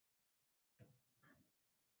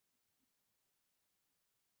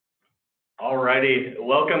Alrighty,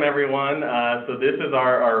 welcome everyone. So this is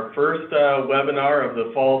our first webinar of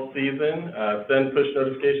the fall season, Send Push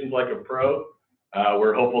Notifications Like a Pro.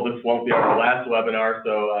 We're hopeful this won't be our last webinar,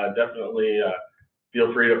 so definitely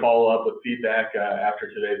feel free to follow up with feedback after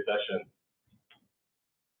today's session.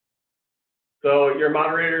 So your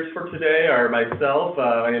moderators for today are myself,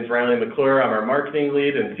 my name is Riley McClure, I'm our marketing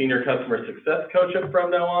lead and senior customer success coach at From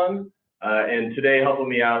Now On. And today, helping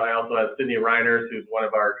me out, I also have Sydney Reiners, who's one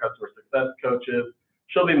of our customer success coaches.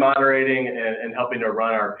 She'll be moderating and helping to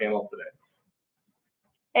run our panel today.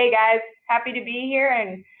 Hey guys, happy to be here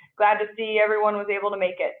and glad to see everyone was able to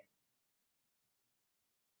make it.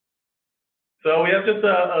 So we have just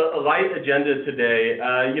a light agenda today.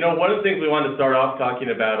 One of the things we want to start off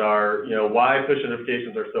talking about are, why push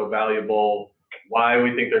notifications are so valuable, why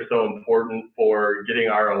we think they're so important for getting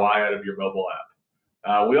ROI out of your mobile app.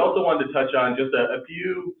 We also wanted to touch on just a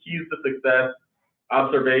few keys to success,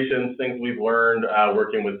 observations, things we've learned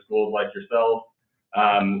working with schools like yourself.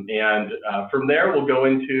 From there, we'll go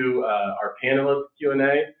into our panelist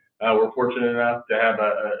Q&A. We're fortunate enough to have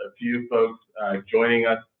a few folks joining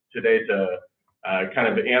us today to kind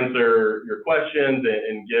of answer your questions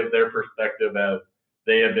and give their perspective as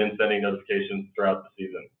they have been sending notifications throughout the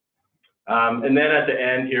season. And then at the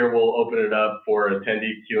end here, we'll open it up for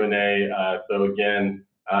attendee Q&A. So again,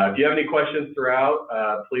 if you have any questions throughout,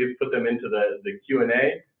 please put them into the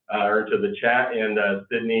Q&A or into the chat, and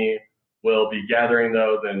Sydney will be gathering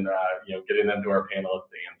those and getting them to our panelists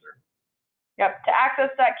to answer. Yep, to access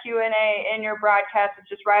that Q&A in your broadcast, it's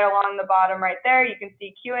just right along the bottom right there. You can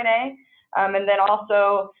see Q&A, and then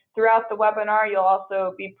also throughout the webinar, you'll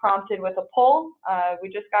also be prompted with a poll. We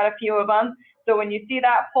just got a few of them. So when you see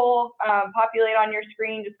that poll populate on your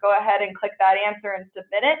screen, just go ahead and click that answer and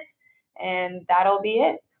submit it, and that'll be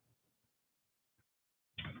it.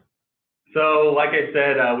 So like I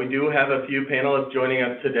said, we do have a few panelists joining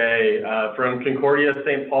us today. From Concordia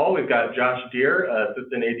St. Paul, we've got Josh Deere,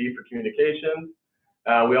 Assistant AD for Communications.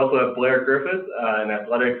 We also have Blair Griffith, an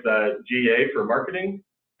Athletics GA for Marketing.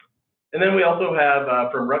 And then we also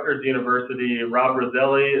have from Rutgers University, Rob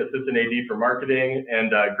Roselli, Assistant AD for Marketing,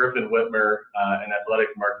 and Griffin Whitmer, an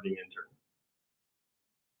Athletics Marketing Intern.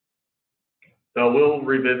 So we'll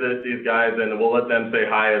revisit these guys and we'll let them say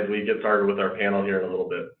hi as we get started with our panel here in a little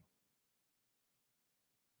bit.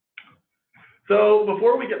 So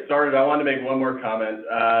before we get started, I want to make one more comment.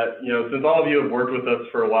 Since all of you have worked with us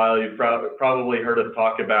for a while, you've probably heard us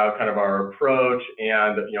talk about kind of our approach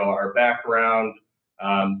and our background,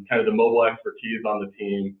 kind of the mobile expertise on the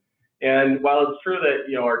team. And while it's true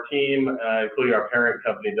that our team, including our parent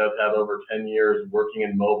company, does have over 10 years working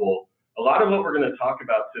in mobile, a lot of what we're going to talk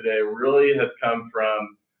about today really has come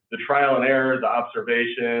from the trial and error, the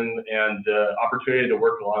observation, and the opportunity to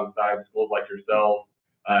work alongside schools like yourself,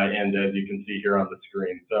 and as you can see here on the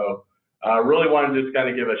screen. So really wanted to just kind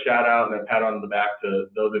of give a shout out and a pat on the back to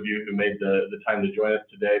those of you who made the time to join us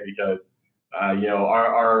today, because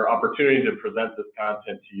our opportunity to present this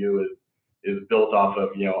content to you is built off of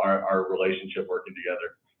our relationship working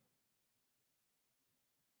together.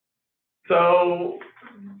 So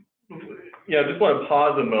just want to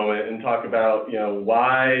pause a moment and talk about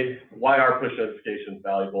why are push notifications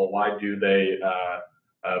valuable? Why do they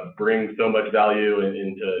bring so much value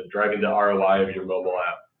into driving the ROI of your mobile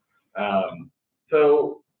app?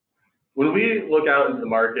 So when we look out into the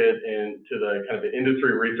market and to the kind of the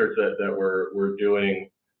industry research that we're doing,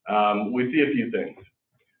 we see a few things.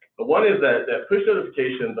 But one is that push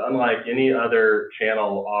notifications, unlike any other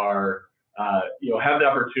channel, are have the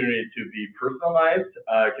opportunity to be personalized.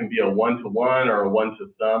 It can be a one-to-one or a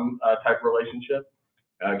one-to-some type relationship,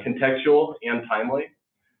 contextual and timely.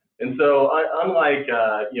 And so unlike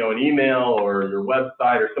an email or your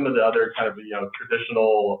website or some of the other kind of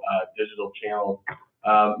traditional digital channels,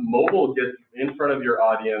 mobile gets in front of your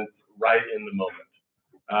audience right in the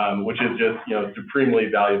moment, which is just supremely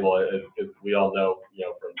valuable, as we all know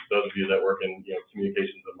from those of you that work in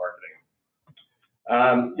communications and marketing.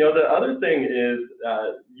 The other thing is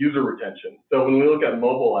user retention. So when we look at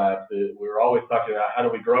mobile apps, we're always talking about how do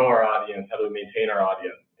we grow our audience, how do we maintain our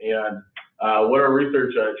audience, and what our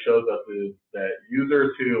research shows us is that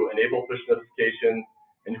users who enable push notifications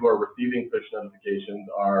and who are receiving push notifications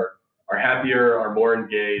are happier, are more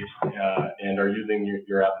engaged, and are using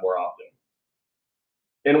your app more often.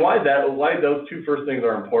 And why those two first things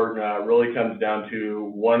are important really comes down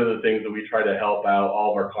to one of the things that we try to help out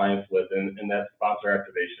all of our clients with, and that's sponsor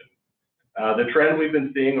activation. The trend we've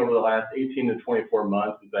been seeing over the last 18 to 24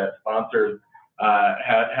 months is that sponsors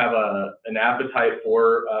have an appetite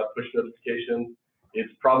for push notifications.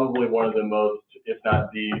 It's probably one of the most, if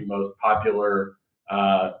not the most popular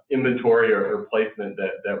inventory or placement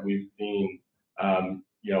that we've seen,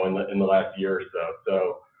 you know, in the last year or so.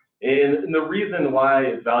 So, and the reason why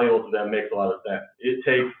it's valuable to them makes a lot of sense. It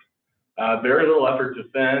takes very little effort to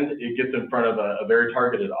send. It gets in front of a very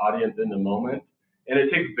targeted audience in the moment, and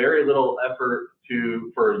it takes very little effort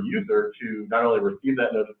for a user to not only receive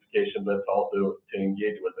that notification, but also to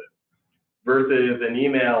engage with it. Versus an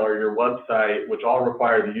email or your website, which all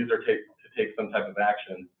require the user to take some type of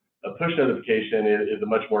action. A push notification is a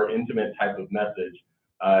much more intimate type of message.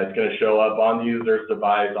 It's going to show up on the user's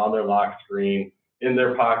device, on their lock screen, in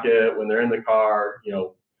their pocket, when they're in the car, you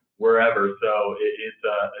know, wherever. So it's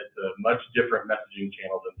a much different messaging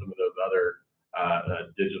channel than some of those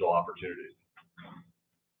other digital opportunities.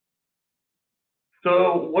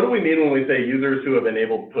 So what do we mean when we say users who have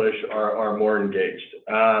enabled push are more engaged?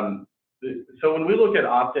 So when we look at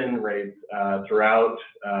opt-in rates throughout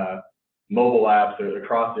mobile apps or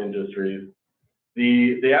across industries,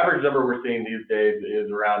 the average number we're seeing these days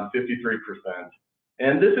is around 53%.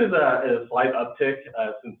 And this is a slight uptick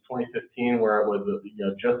since 2015, where it was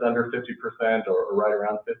just under 50% or right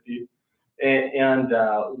around 50. And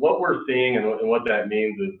what we're seeing and what that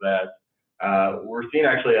means is that we're seeing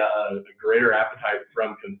actually a greater appetite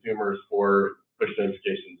from consumers for push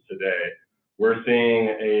notifications today. We're seeing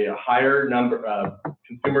a higher number of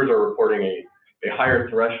consumers are reporting a higher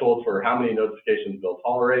threshold for how many notifications they'll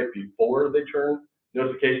tolerate before they turn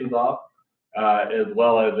notifications off, as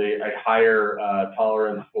well as a higher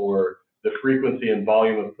tolerance for the frequency and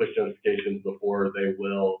volume of push notifications before they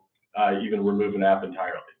will even remove an app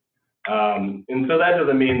entirely. And so that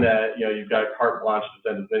doesn't mean that you've got carte blanche to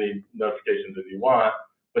send as many notifications as you want,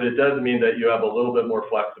 but it does mean that you have a little bit more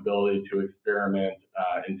flexibility to experiment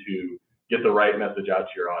and to get the right message out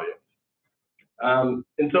to your audience.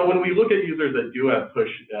 And so when we look at users that do have push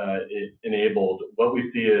enabled, what we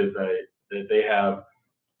see is that they have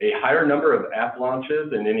a higher number of app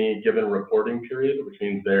launches in any given reporting period, which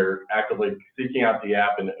means they're actively seeking out the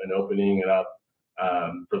app and opening it up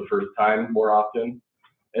for the first time more often.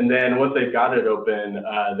 And then once they've got it open,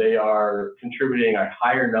 they are contributing a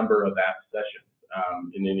higher number of app sessions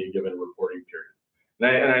in any given reporting period.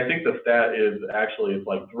 And I think the stat is actually it's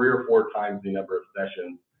like 3 or 4 times the number of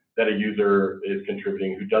sessions that a user is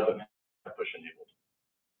contributing who doesn't have push enabled.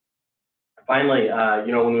 Finally,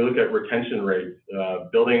 when we look at retention rates,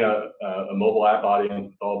 building a mobile app audience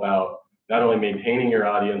is all about not only maintaining your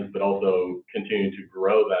audience, but also continuing to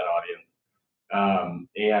grow that audience.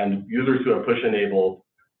 And users who have push enabled,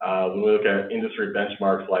 when we look at industry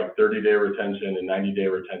benchmarks like 30-day retention and 90-day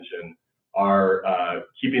retention, are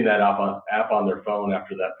keeping that app on their phone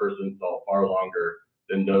after that first install far longer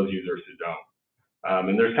than those users who don't.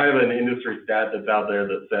 And there's kind of an industry stat that's out there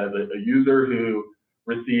that says that a user who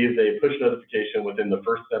receives a push notification within the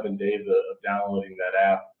first 7 days of downloading that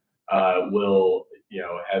app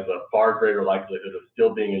has a far greater likelihood of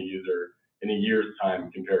still being a user in a year's time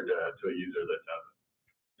compared to a user that doesn't.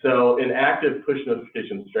 So an active push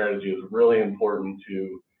notification strategy is really important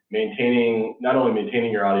to not only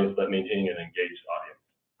maintaining your audience, but maintaining an engaged audience.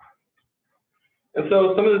 And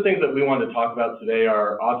so some of the things that we want to talk about today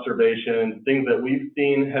are observations, things that we've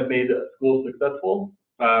seen have made schools successful,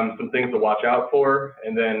 some things to watch out for,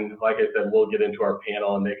 and then, like I said, we'll get into our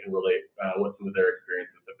panel and they can relate what some of their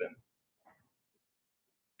experiences have been.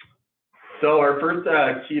 So our first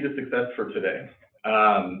key to success for today,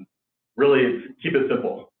 really is keep it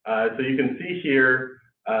simple. So you can see here,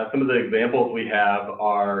 some of the examples we have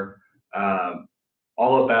are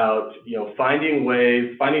all about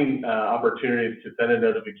finding opportunities to send a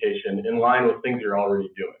notification in line with things you're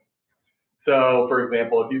already doing. So for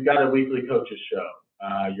example, if you've got a weekly coaches show,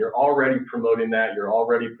 you're already promoting that, you're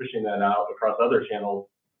already pushing that out across other channels.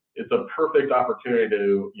 It's a perfect opportunity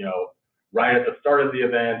to right at the start of the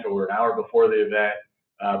event or an hour before the event,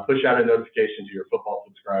 push out a notification to your football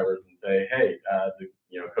subscribers and say, hey, the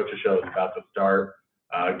coaches show is about to start.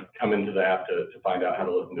 Come into the app to find out how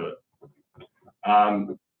to listen to it.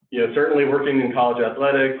 Certainly working in college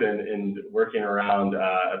athletics and working around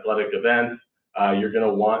athletic events, you're going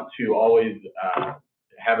to want to always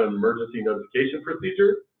have an emergency notification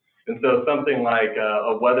procedure. And so something like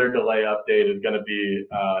a weather delay update is going to be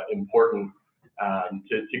important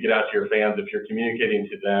to get out to your fans if you're communicating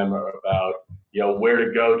to them about where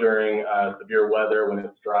to go during severe weather when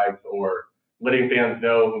it strikes, or letting fans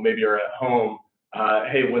know who maybe are at home,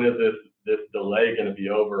 hey, when is this delay going to be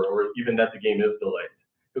over, or even that the game is delayed.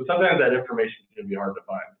 Because sometimes that information can be hard to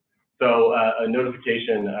find. So a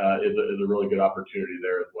notification is a really good opportunity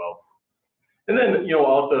there as well. And then,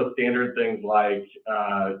 also standard things like,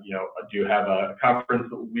 do you have a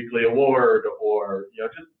conference weekly award, or,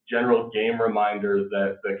 just general game reminders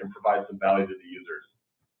that can provide some value to the users.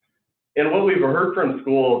 And what we've heard from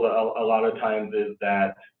schools a lot of times is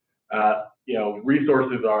that,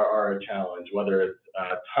 resources are a challenge, whether it's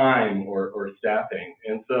time or staffing.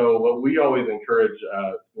 And so what we always encourage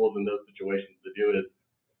schools in those situations to do is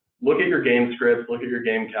look at your game scripts, look at your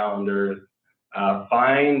game calendars,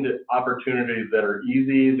 find opportunities that are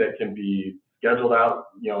easy, that can be scheduled out,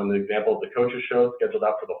 in the example of the coaches show, scheduled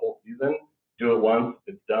out for the whole season. Do it once,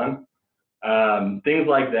 it's done. Things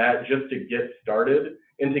like that, just to get started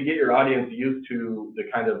and to get your audience used to the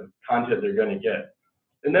kind of content they're going to get.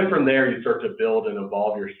 And then from there, you start to build and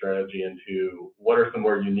evolve your strategy into what are some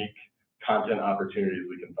more unique content opportunities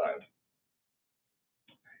we can find.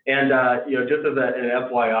 And, just as an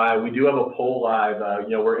FYI, we do have a poll live.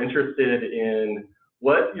 We're interested in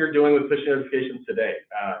what you're doing with push notifications today.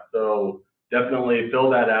 So definitely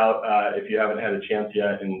fill that out if you haven't had a chance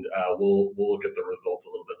yet, and we'll look at the results a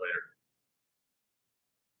little bit later.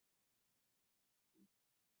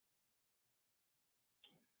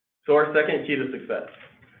 So our second key to success,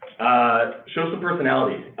 show some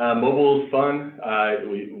personality. Mobile is fun.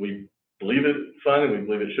 We believe it's fun, and we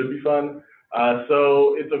believe it should be fun.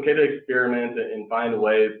 So it's okay to experiment and find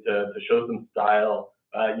ways to show some style,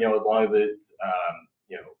 as long as it's,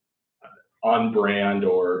 on brand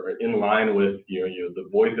or in line with, the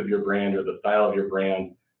voice of your brand or the style of your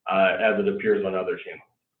brand as it appears on other channels.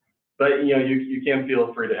 But, you can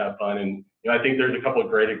feel free to have fun. And, I think there's a couple of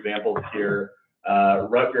great examples here.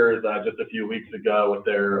 Rutgers, just a few weeks ago with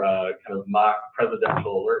their kind of mock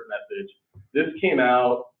presidential alert message. This came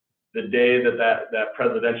out the day that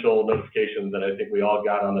presidential notification that I think we all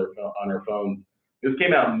got on our phones. This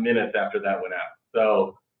came out minutes after that went out.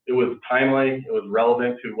 So it was timely, it was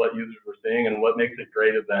relevant to what users were seeing, and what makes it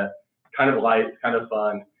great is that it's kind of light, it's kind of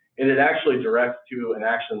fun, and it actually directs to an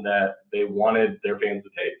action that they wanted their fans to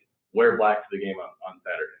take: wear black to the game on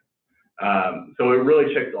Saturday. So it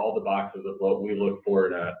really checks all the boxes of what we look for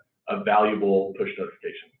in a valuable push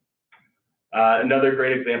notification. Another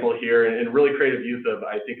great example here, and really creative use of,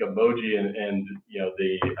 I think, emoji and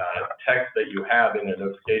the text that you have in a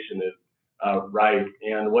notification is right.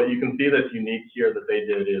 And what you can see that's unique here that they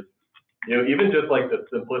did is, even just like the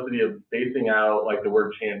simplicity of spacing out like the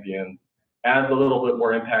word champion adds a little bit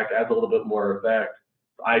more impact, adds a little bit more effect,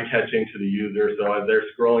 eye-catching to the user. So as they're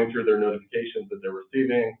scrolling through their notifications that they're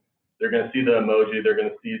receiving, they're going to see the emoji, they're going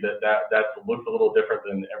to see that looks a little different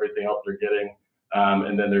than everything else they're getting.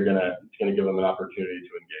 And then it's going to give them an opportunity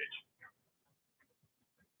to engage.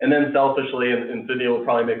 And then selfishly, and Sydney will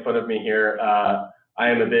probably make fun of me here, I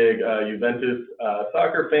am a big Juventus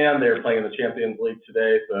soccer fan. They're playing in the Champions League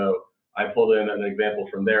today, so I pulled in an example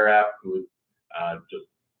from their app, who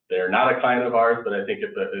they're not a client of ours, but I think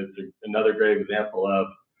it's another great example of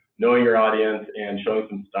knowing your audience and showing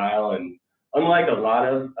some style. And unlike a lot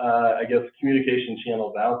of, communication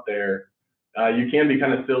channels out there, you can be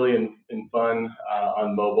kind of silly and fun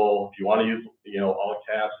on mobile. If you want to use, all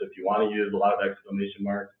caps, if you want to use a lot of exclamation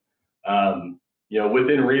marks,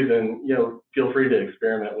 within reason, feel free to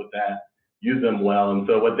experiment with that, use them well. And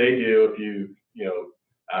so what they do, if you,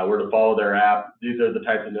 were to follow their app, these are the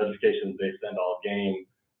types of notifications they send all game.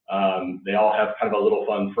 They all have kind of a little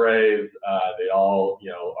fun phrase. They all,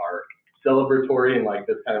 are celebratory and like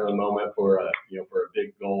this kind of a moment for a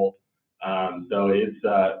big goal. So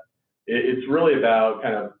it's really about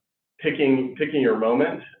kind of picking your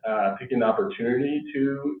moment, picking the opportunity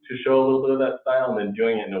to show a little bit of that style, and then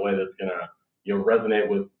doing it in a way that's going to resonate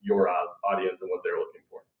with your audience and what they're looking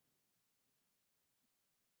for.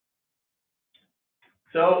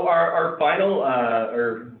 So our final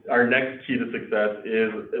or our next key to success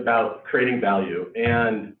is about creating value.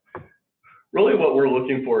 And really what we're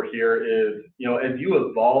looking for here is, as you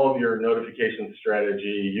evolve your notification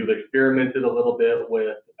strategy, you've experimented a little bit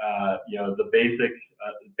with, the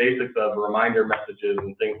basics of reminder messages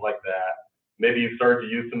and things like that. Maybe you started to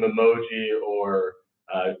use some emoji or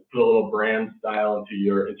put a little brand style into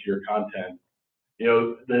your content.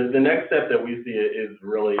 The next step that we see is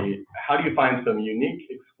really, how do you find some unique,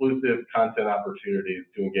 exclusive content opportunities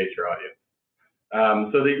to engage your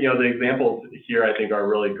audience? So the examples here I think are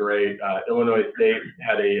really great. Illinois State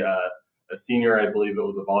had a senior, I believe it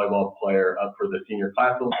was a volleyball player, up for the senior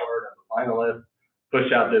class award as a finalist,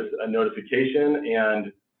 push out this notification.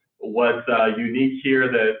 And what's unique here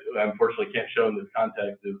that unfortunately can't show in this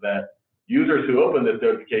context is that users who opened this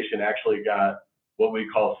notification actually got what we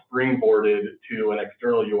call springboarded to an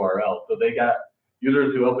external URL. So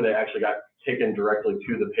users who opened it actually got taken directly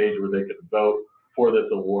to the page where they could vote for this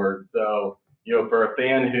award. So you know, for a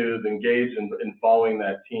fan who's engaged in following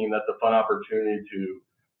that team, that's a fun opportunity to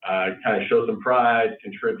kind of show some pride,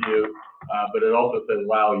 contribute, but it also says,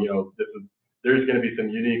 wow, you know, there's going to be some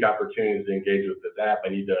unique opportunities to engage with this app. I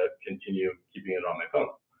need to continue keeping it on my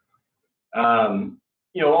phone.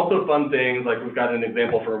 You know, also fun things, like we've got an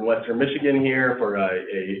example from Western Michigan here for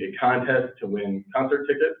a contest to win concert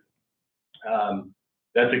tickets.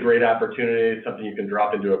 That's a great opportunity, something you can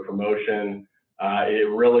drop into a promotion. It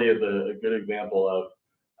really is a good example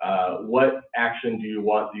of what action do you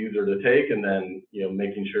want the user to take, and then, you know,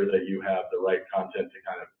 making sure that you have the right content to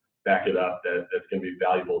kind of back it up that's going to be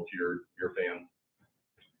valuable to your fans.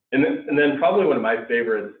 And then probably one of my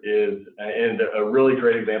favorites is, and a really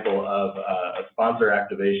great example of a sponsor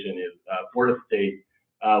activation is Florida State.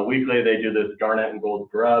 Weekly they do this Garnet and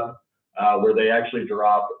Gold Grub, where they actually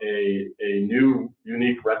drop a new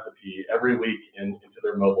unique recipe every week into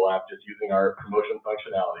their mobile app, just using our promotion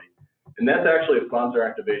functionality. And that's actually a sponsor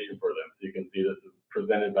activation for them. So you can see this is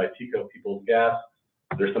presented by Tico People's Gas.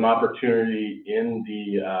 There's some opportunity in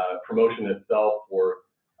the promotion itself for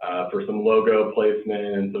some logo placement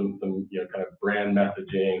and some you know, kind of brand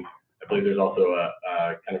messaging. I believe there's also a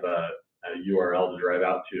kind of a URL to drive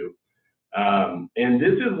out to. And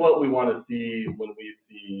this is what we want to see when we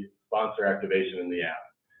see sponsor activation in the app.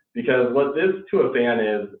 Because what this to a fan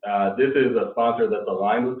is, this is a sponsor that's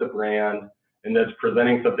aligned with the brand and that's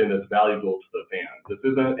presenting something that's valuable to the fan. This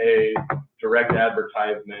isn't a direct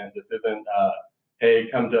advertisement. This isn't, hey,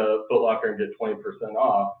 come to Foot Locker and get 20%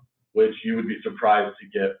 off, which you would be surprised to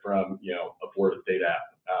get from, you know, a Florida State app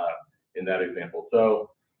in that example.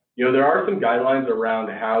 So, you know, there are some guidelines around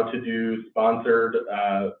how to do sponsored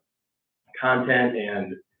content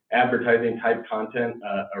and advertising type content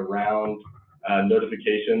around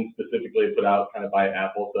notifications, specifically put out kind of by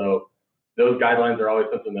Apple. So those guidelines are always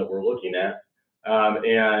something that we're looking at.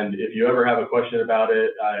 And if you ever have a question about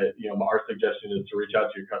it, you know, our suggestion is to reach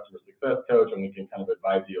out to your customer success coach, and we can kind of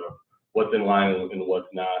advise you of what's in line and what's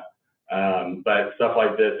not. But stuff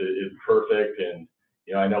like this is perfect. And,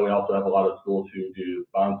 you know, I know we also have a lot of schools who do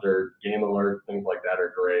sponsored game alerts, things like that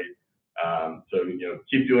are great. So, you know,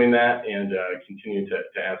 keep doing that and continue to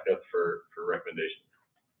ask us for recommendations.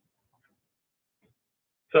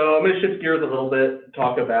 So I'm going to shift gears a little bit,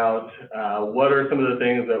 talk about what are some of the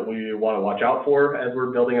things that we want to watch out for as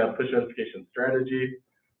we're building a push notification strategy.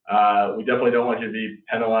 We definitely don't want you to be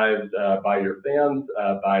penalized by your fans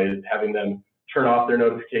by having them turn off their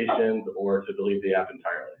notifications or to delete the app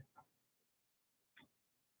entirely.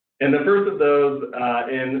 And the first of those,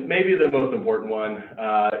 and maybe the most important one,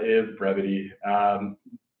 is brevity.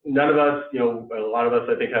 None of us, you know, a lot of us,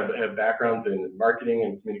 I think, have backgrounds in marketing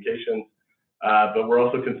and communications, but we're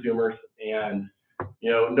also consumers, and,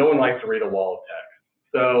 you know, no one likes to read a wall of text.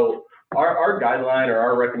 So our guideline or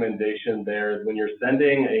our recommendation there is when you're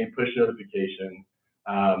sending a push notification,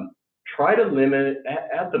 try to limit,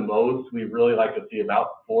 at the most, we really like to see about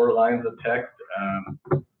 4 lines of text.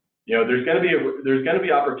 You know, there's going to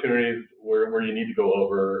be opportunities where you need to go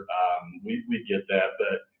over. We get that,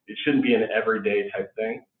 but it shouldn't be an everyday type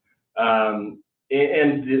thing.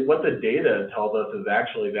 And what the data tells us is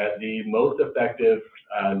actually that the most effective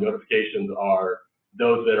notifications are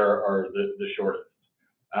those that are the shortest.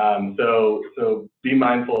 So be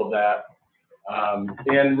mindful of that.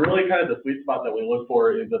 And really kind of the sweet spot that we look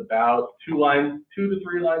for is about 2 to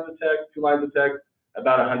 3 lines of text, 2 lines of text,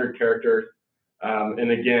 about 100 characters.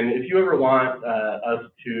 And again, if you ever want us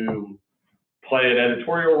to play an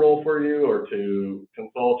editorial role for you or to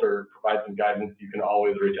consult or provide some guidance, you can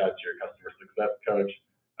always reach out to your customer success coach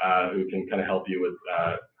who can kind of help you with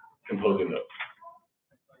composing those.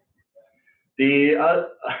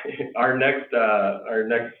 Our next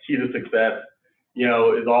key to success, you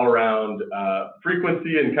know, is all around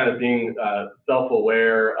frequency and kind of being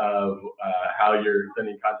self-aware of how you're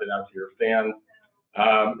sending content out to your fans.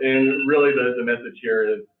 And really the message here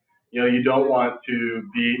is, you know, you don't want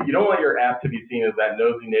your app to be seen as that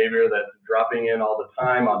nosy neighbor that's dropping in all the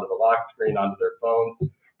time onto the lock screen, onto their phones.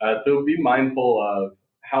 So be mindful of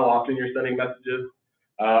how often you're sending messages.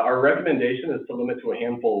 Our recommendation is to limit to a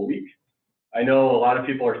handful a week. I know a lot of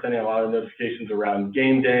people are sending a lot of notifications around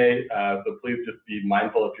game day, so please just be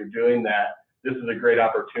mindful if you're doing that. This is a great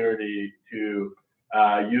opportunity to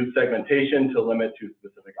use segmentation to limit to a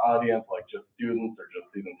specific audience, like just students or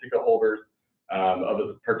just season ticket holders of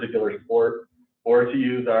a particular sport, or to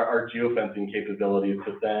use our geofencing capabilities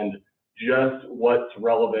to send just what's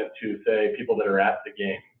relevant to, say, people that are at the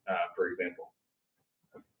game, for example.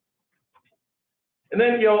 And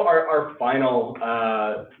then, you know, our final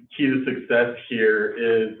key to success here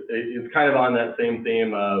is kind of on that same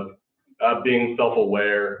theme of being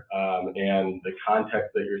self-aware and the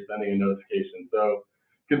context that you're sending a notification. So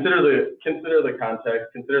consider the context,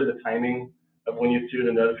 consider the timing of when you shoot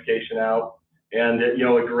a notification out. And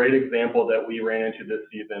a great example that we ran into this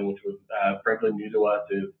season, which was frankly new to us,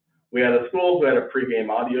 is we had a school who had a pregame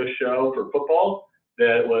audio show for football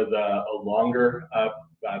that was a longer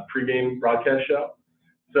pregame broadcast show.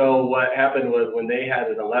 So what happened was when they had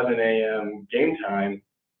an 11 a.m. game time,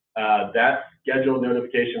 that scheduled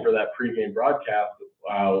notification for that pregame broadcast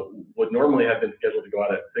would normally have been scheduled to go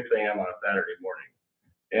out at 6 a.m. on a Saturday morning.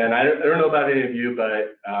 And I don't know about any of you,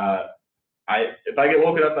 but if I get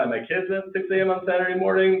woken up by my kids at 6 a.m. on Saturday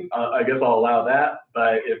morning, I guess I'll allow that.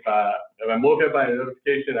 But if I'm woken up by a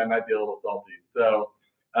notification, I might be a little salty. So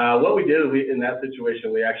what we did in that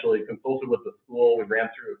situation, we actually consulted with the school. We ran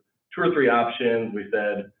through 2 or 3 options. We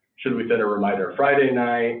said, should we send a reminder Friday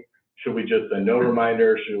night? Should we just send no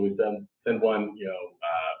reminder? Should we send one,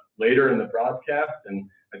 later in the broadcast? And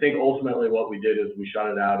I think ultimately what we did is we shot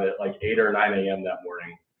it out at like 8 or 9 a.m. that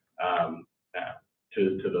morning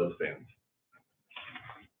to those fans.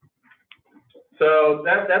 So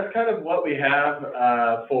that's kind of what we have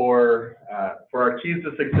for our keys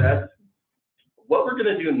to success. What we're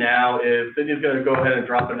going to do now is Sydney's going to go ahead and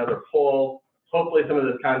drop another poll. Hopefully some of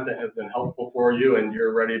this content has been helpful for you and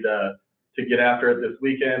you're ready to get after it this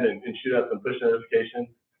weekend and shoot out some push notifications.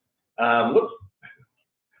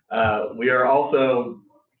 We are also,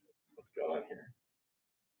 what's going on here?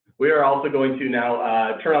 We are also going to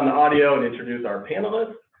now turn on the audio and introduce our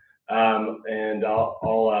panelists. And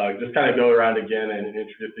I'll just kind of go around again and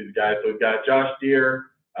introduce these guys. So we've got Josh Deere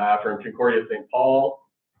from Concordia St. Paul,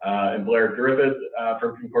 and Blair Griffith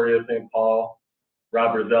from Concordia St. Paul,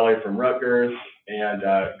 Rob Roselli from Rutgers, and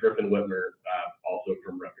Griffin Whitmer also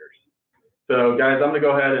from Rutgers. So guys, I'm gonna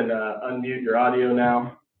go ahead and unmute your audio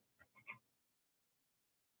now.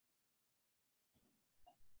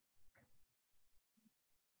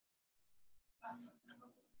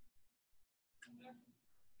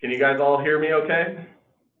 Can you guys all hear me okay?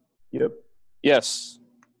 Yep. Yes.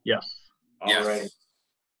 Yes. All right.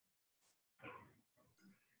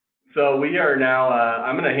 So we are now,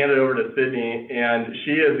 I'm going to hand it over to Sydney, and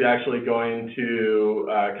she is actually going to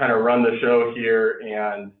kind of run the show here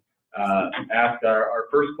and ask our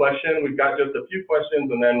first question. We've got just a few questions,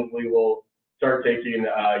 and then we will start taking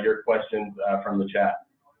your questions from the chat.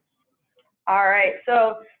 All right,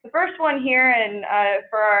 so the first one here, and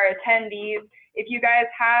for our attendees, if you guys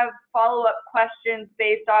have follow-up questions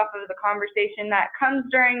based off of the conversation that comes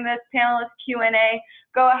during this panelist Q&A,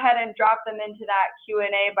 go ahead and drop them into that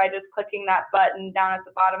Q&A by just clicking that button down at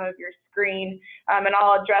the bottom of your screen, and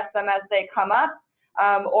I'll address them as they come up.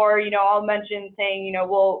 Or, I'll mention saying,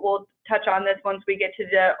 we'll touch on this once we get to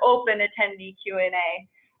the open attendee Q&A.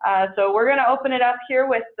 So we're going to open it up here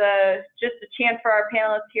with just a chance for our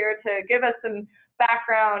panelists here to give us some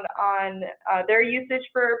background on their usage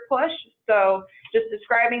for push. So just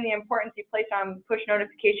describing the importance you place on push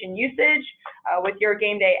notification usage with your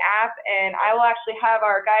game day app. And I will actually have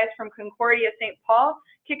our guys from Concordia St. Paul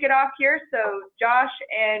kick it off here. So Josh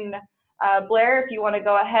and Blair, if you want to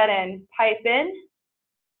go ahead and pipe in.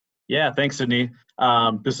 Yeah, thanks, Sydney.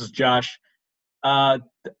 This is Josh. I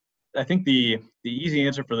think the easy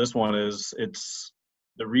answer for this one is it's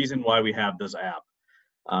the reason why we have this app.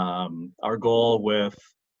 Our goal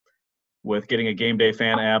with getting a Game Day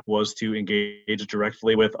Fan app was to engage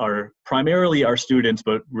directly with primarily our students,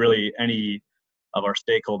 but really any of our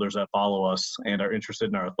stakeholders that follow us and are interested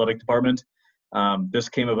in our athletic department. This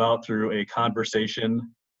came about through a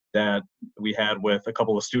conversation that we had with a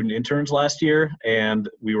couple of student interns last year, and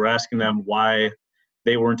we were asking them why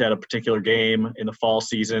they weren't at a particular game in the fall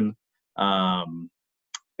season,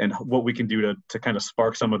 and what we can do to kind of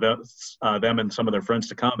spark some of them and some of their friends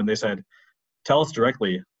to come. And they said, tell us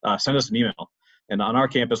directly, send us an email. And on our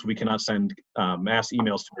campus, we cannot send mass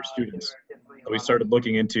emails to our students. So we started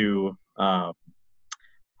looking into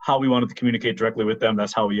how we wanted to communicate directly with them.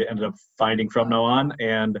 That's how we ended up finding From Now On.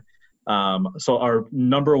 And so our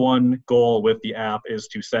number one goal with the app is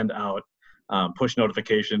to send out push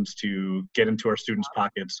notifications to get into our students'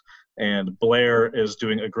 pockets. And Blair is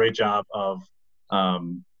doing a great job of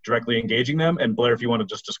directly engaging them. And Blair, if you want to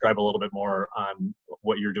just describe a little bit more on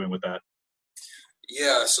what you're doing with that.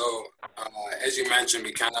 Yeah, so as you mentioned,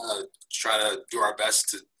 we kind of try to do our best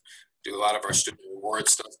to do a lot of our student reward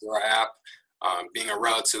stuff through our app. Being a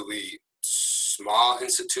relatively small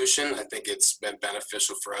institution, I think it's been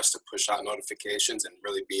beneficial for us to push out notifications and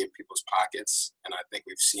really be in people's pockets. And I think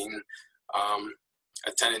we've seen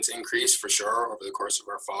attendance increase for sure over the course of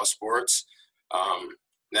our fall sports.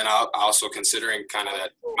 Then also considering kind of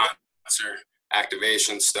that sponsor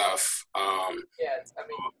activation stuff.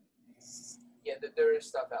 There is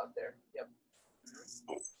stuff out there. Yep.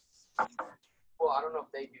 Well, I don't know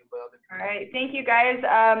if they do, but other people. All right, thank you guys.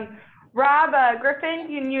 Rob, Griffin,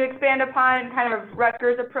 can you expand upon kind of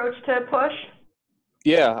Rutgers' approach to push?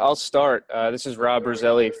 Yeah, I'll start. This is Rob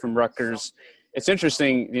Roselli from Rutgers. It's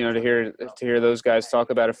interesting, to hear those guys talk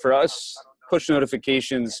about it. For us, push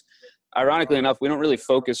notifications, ironically enough, we don't really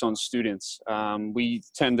focus on students. We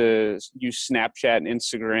tend to use Snapchat and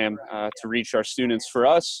Instagram to reach our students. For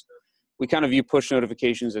us, we kind of view push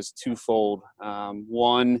notifications as twofold.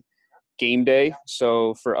 One, game day.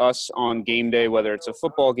 So for us on game day, whether it's a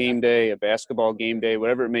football game day, a basketball game day,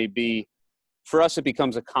 whatever it may be, for us, it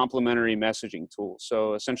becomes a complementary messaging tool.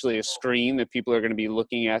 So essentially a screen that people are going to be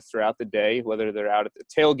looking at throughout the day, whether they're out at the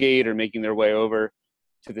tailgate or making their way over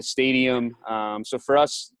to the stadium. So for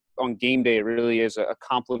us on game day, it really is a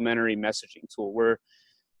complementary messaging tool. We're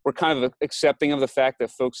kind of accepting of the fact that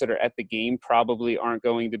folks that are at the game probably aren't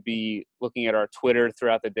going to be looking at our Twitter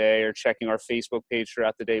throughout the day or checking our Facebook page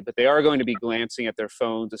throughout the day, but they are going to be glancing at their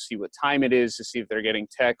phone to see what time it is, to see if they're getting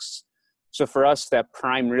texts. So for us, that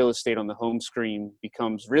prime real estate on the home screen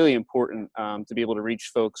becomes really important to be able to reach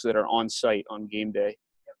folks that are on site on game day.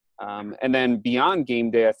 And then beyond game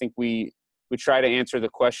day, I think we try to answer the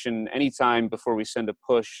question anytime before we send a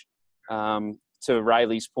push. To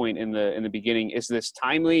Riley's point in the beginning, is this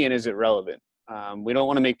timely and is it relevant? We don't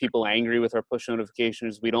want to make people angry with our push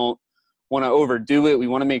notifications. We don't want to overdo it. We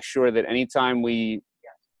want to make sure that anytime we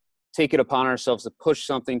take it upon ourselves to push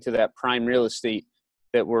something to that prime real estate,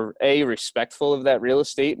 that we're respectful of that real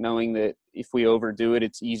estate, knowing that if we overdo it,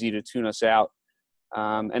 it's easy to tune us out,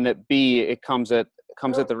 and that B, it comes at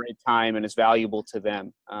the right time and is valuable to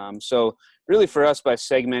them. So really for us, by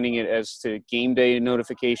segmenting it as to game day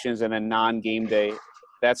notifications and then non-game day,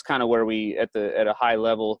 that's kind of where we at a high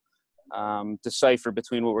level decipher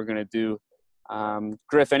between what we're going to do.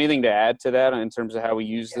 Griff, anything to add to that in terms of how we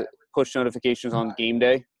use the push notifications on game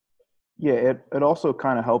day? Yeah, it also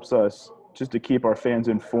kind of helps us just to keep our fans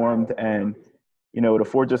informed, and it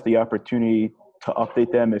affords us the opportunity to update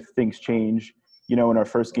them if things change. In our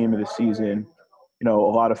first game of the season, a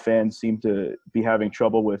lot of fans seem to be having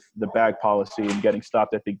trouble with the bag policy and getting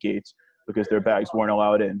stopped at the gates because their bags weren't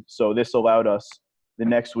allowed in. So this allowed us the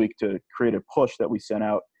next week to create a push that we sent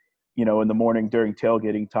out, in the morning during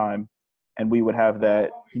tailgating time. And we would have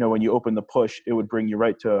that, when you open the push, it would bring you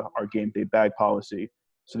right to our game day bag policy.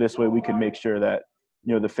 So this way we could make sure that,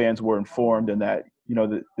 the fans were informed and that,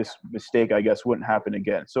 this mistake, I guess, wouldn't happen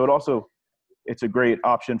again. So it's a great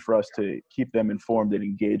option for us to keep them informed and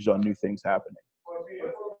engaged on new things happening.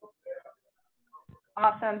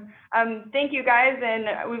 Awesome. Thank you guys.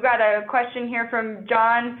 And we've got a question here from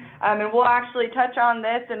John, and we'll actually touch on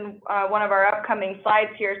this in one of our upcoming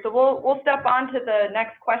slides here. So we'll step on to the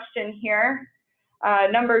next question here.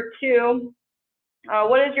 Number 2,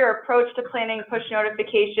 what is your approach to planning push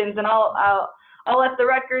notifications? And I'll let the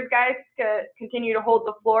Rutgers guys continue to hold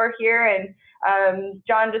the floor here. And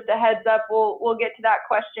John, just a heads up, we'll get to that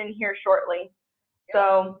question here shortly.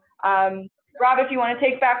 So Rob, if you want to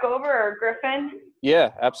take back over, or Griffin?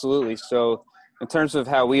 Yeah, absolutely. So in terms of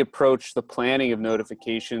how we approach the planning of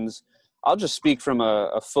notifications, I'll just speak from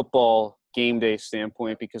a football game day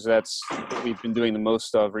standpoint because that's what we've been doing the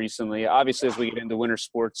most of recently. Obviously, as we get into winter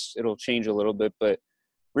sports, it'll change a little bit, but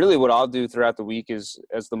really what I'll do throughout the week is,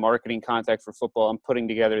 as the marketing contact for football, I'm putting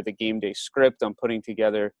together the game day script. I'm putting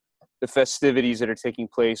together the festivities that are taking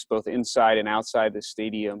place both inside and outside the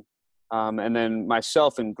stadium. And then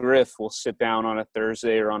myself and Griff will sit down on a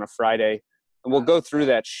Thursday or on a Friday, and we'll go through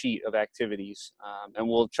that sheet of activities. And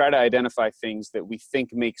we'll try to identify things that we think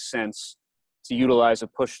make sense to utilize a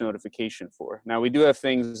push notification for. Now, we do have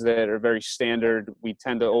things that are very standard. We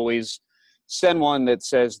tend to always send one that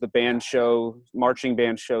says the marching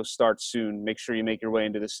band show starts soon. Make sure you make your way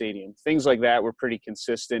into the stadium. Things like that, we're pretty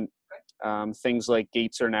consistent. Things like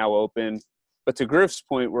gates are now open. But to Griff's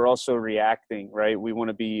point, we're also reacting, right? We want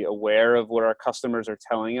to be aware of what our customers are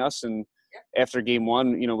telling us. And after game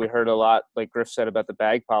one, we heard a lot, like Griff said, about the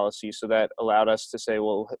bag policy. So that allowed us to say,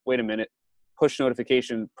 well, wait a minute, push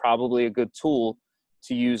notification, probably a good tool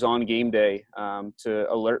to use on game day to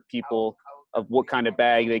alert people of what kind of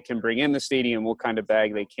bag they can bring in the stadium, what kind of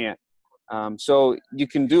bag they can't. So you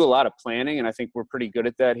can do a lot of planning, and I think we're pretty good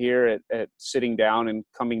at that here at sitting down and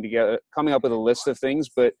coming up with a list of things,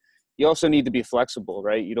 but you also need to be flexible,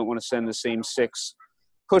 right? You don't want to send the same 6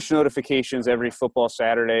 push notifications every football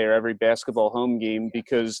Saturday or every basketball home game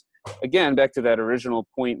because, again, back to that original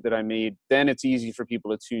point that I made, then it's easy for people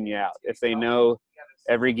to tune you out. If they know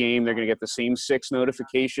every game they're going to get the same 6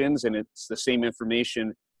 notifications and it's the same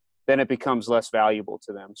information, then it becomes less valuable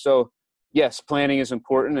to them. So yes, planning is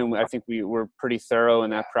important, and I think we're pretty thorough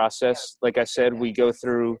in that process. Like I said, we go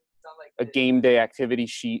through a game day activity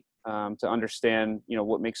sheet to understand,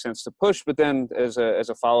 what makes sense to push. But then as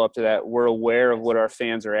a follow-up to that, we're aware of what our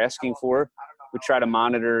fans are asking for. We try to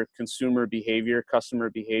monitor consumer behavior, customer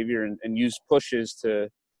behavior, and use pushes to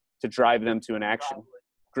drive them to an action.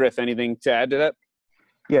 Griff, anything to add to that?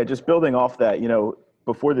 Yeah, just building off that,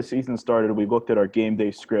 before the season started, we looked at our game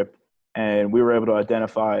day script, and we were able to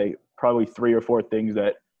identify probably 3 or 4 things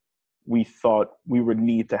that we thought we would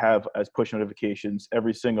need to have as push notifications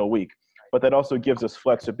every single week. But that also gives us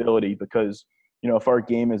flexibility because, if our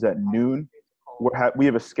game is at noon, we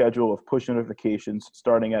have a schedule of push notifications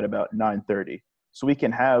starting at about 9:30. So we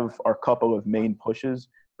can have our couple of main pushes,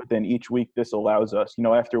 but then each week this allows us,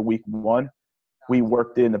 after week 1, we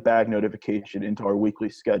worked in the bag notification into our weekly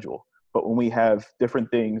schedule. But when we have different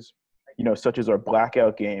things, such as our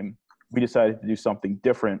blackout game, we decided to do something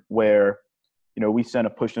different where, we sent a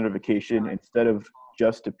push notification instead of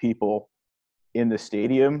just to people in the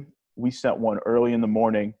stadium. We sent one early in the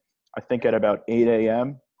morning, I think at about 8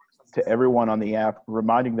 a.m. to everyone on the app,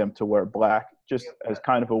 reminding them to wear black, just as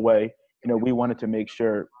kind of a way, we wanted to make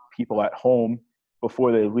sure people at home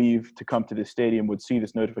before they leave to come to the stadium would see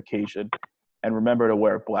this notification and remember to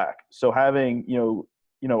wear black. So having,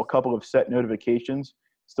 a couple of set notifications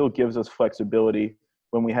still gives us flexibility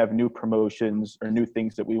when we have new promotions or new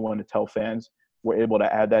things that we want to tell fans. We're able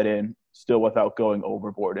to add that in still without going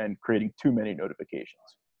overboard and creating too many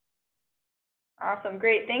notifications. Awesome.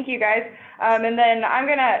 Great. Thank you, guys. And then I'm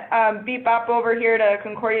going to beep up over here to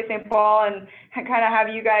Concordia St. Paul and kind of have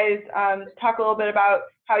you guys talk a little bit about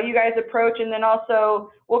how you guys approach. And then also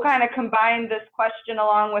we'll kind of combine this question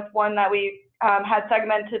along with one that we had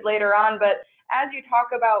segmented later on. But as you talk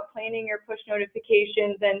about planning your push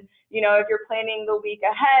notifications and, if you're planning the week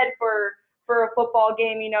ahead for a football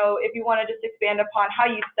game, if you want to just expand upon how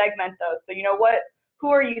you segment those. So, who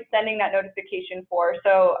are you sending that notification for?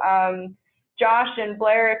 So, Josh and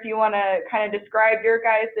Blair, if you want to kind of describe your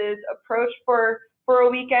guys' approach for a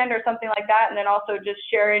weekend or something like that, and then also just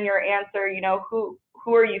share in your answer,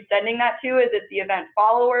 who are you sending that to? Is it the event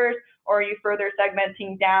followers, or are you further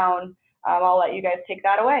segmenting down? I'll let you guys take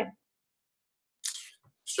that away.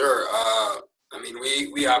 Sure.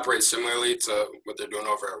 We operate similarly to what they're doing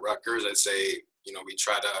over at Rutgers. I'd say, we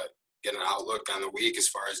try to get an outlook on the week as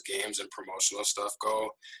far as games and promotional stuff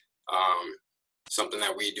go. Something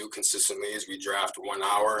that we do consistently is we draft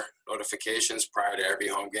 1-hour notifications prior to every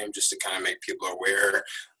home game just to kind of make people aware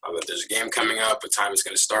that there's a game coming up, what time it's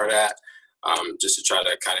going to start at, just to try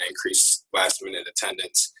to kind of increase last-minute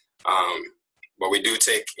attendance. But we do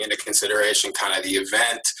take into consideration kind of the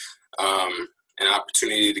event, an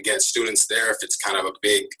opportunity to get students there if it's kind of a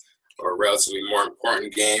big or relatively more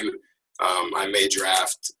important game. I may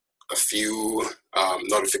draft a few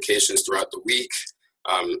notifications throughout the week.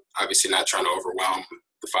 Obviously not trying to overwhelm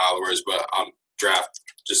the followers, but draft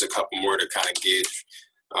just a couple more to kind of gauge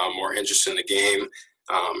more interest in the game.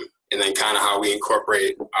 And then kind of how we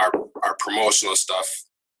incorporate our promotional stuff.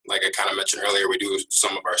 Like I kind of mentioned earlier, we do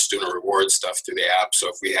some of our student reward stuff through the app. So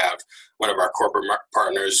if we have one of our corporate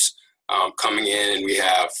partners coming in and we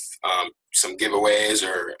have some giveaways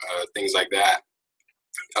or things like that,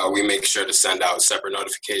 we make sure to send out separate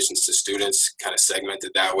notifications to students, kind of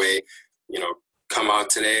segmented that way. Come out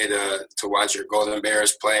today to watch your Golden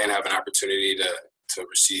Bears play and have an opportunity to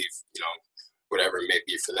receive, whatever it may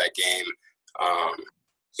be for that game.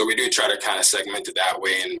 So we do try to kind of segment it that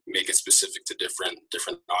way and make it specific to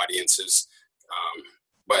different audiences.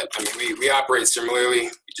 But we operate similarly.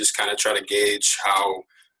 We just kind of try to gauge how,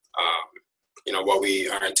 what we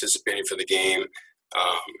are anticipating for the game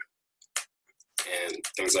and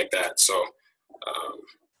things like that. So,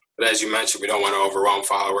 but as you mentioned, we don't want to overwhelm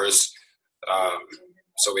followers.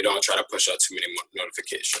 So we don't try to push out too many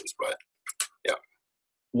notifications, but yeah.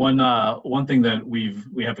 One thing that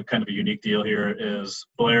we have a kind of a unique deal here is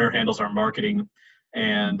Blair handles our marketing,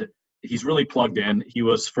 and he's really plugged in. He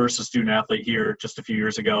was first a student athlete here just a few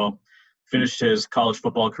years ago, finished his college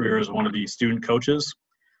football career as one of the student coaches,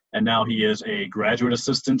 and now he is a graduate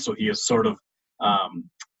assistant. So he has sort of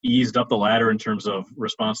eased up the ladder in terms of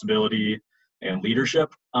responsibility and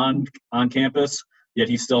leadership on campus. Yet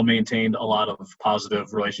he still maintained a lot of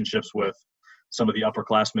positive relationships with some of the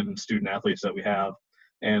upperclassmen and student athletes that we have.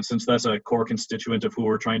 And since that's a core constituent of who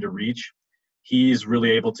we're trying to reach, he's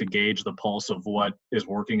really able to gauge the pulse of what is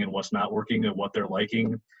working and what's not working and what they're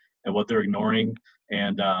liking and what they're ignoring.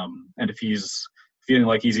 And if he's feeling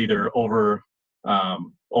like he's either over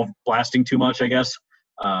blasting too much, I guess,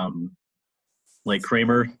 like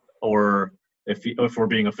Kramer, or if we're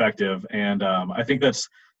being effective. And I think that's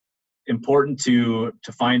important to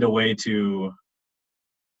find a way to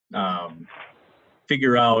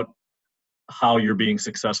figure out how you're being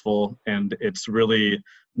successful. And it's really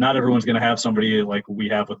not everyone's going to have somebody like we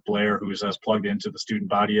have with Blair who's as plugged into the student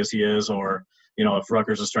body as he is, or if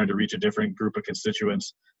Rutgers is trying to reach a different group of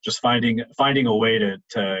constituents, just finding a way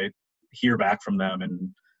to hear back from them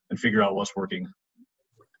and figure out what's working.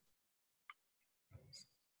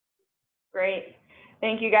 Great.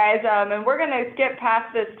 Thank you, guys. And we're going to skip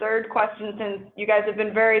past this third question since you guys have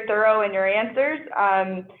been very thorough in your answers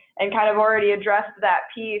and kind of already addressed that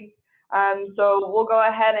piece. So we'll go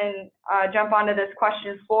ahead and jump onto this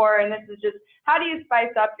question 4. And this is just, how do you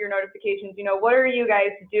spice up your notifications? What are you guys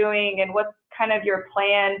doing and what's kind of your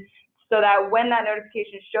plan so that when that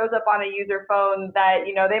notification shows up on a user phone that,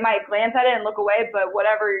 they might glance at it and look away, but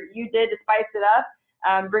whatever you did to spice it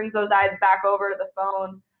up brings those eyes back over to the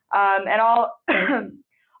phone. And I'll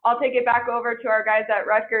I'll take it back over to our guys at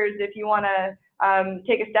Rutgers if you want to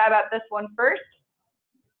take a stab at this one first.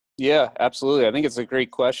 Yeah, absolutely. I think it's a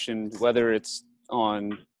great question, whether it's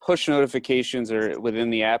on push notifications or within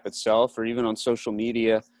the app itself or even on social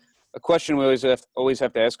media. A question we always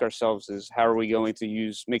have to ask ourselves is, how are we going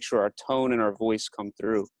to make sure our tone and our voice come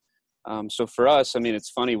through? So for us, it's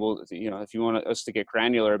funny. If you want us to get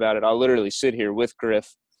granular about it, I'll literally sit here with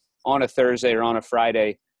Griff on a Thursday or on a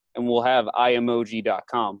Friday, and we'll have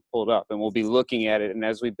iemoji.com pulled up, and we'll be looking at it. And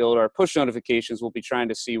as we build our push notifications, we'll be trying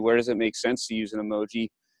to see, where does it make sense to use an emoji?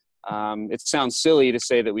 It sounds silly to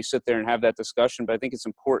say that we sit there and have that discussion, but I think it's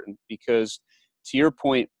important because, to your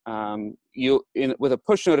point, with a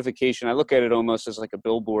push notification, I look at it almost as like a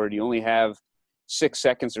billboard. You only have 6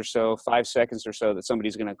 seconds or so, 5 seconds or so that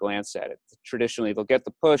somebody's going to glance at it. Traditionally, they'll get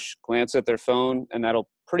the push, glance at their phone, and that'll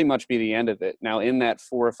pretty much be the end of it. Now, in that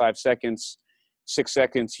 4 or 5 seconds, 6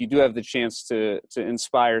 seconds, you do have the chance to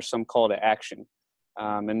inspire some call to action.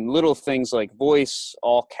 And little things like voice,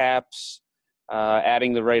 all caps,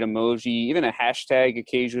 adding the right emoji, even a hashtag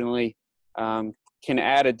occasionally, can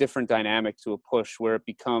add a different dynamic to a push where it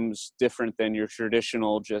becomes different than your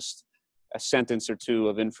traditional just a sentence or two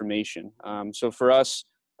of information. So for us,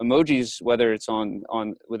 emojis, whether it's on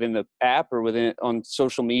within the app or on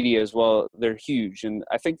social media as well, they're huge. And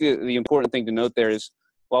I think the important thing to note there is,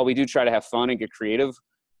 while we do try to have fun and get creative,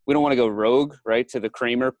 we don't want to go rogue, right? To the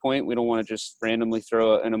Kramer point, we don't want to just randomly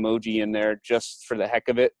throw an emoji in there just for the heck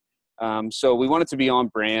of it. So we want it to be on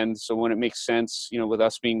brand. So when it makes sense, with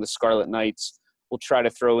us being the Scarlet Knights, we'll try to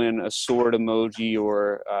throw in a sword emoji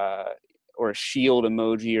or a shield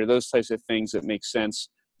emoji or those types of things that make sense.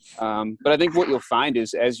 But I think what you'll find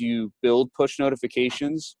is, as you build push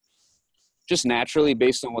notifications, just naturally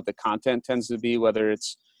based on what the content tends to be, whether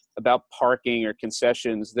it's about parking or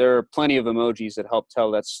concessions, there are plenty of emojis that help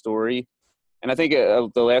tell that story. And I think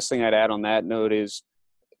the last thing I'd add on that note is,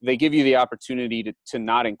 they give you the opportunity to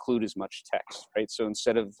not include as much text, right? So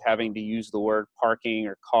instead of having to use the word parking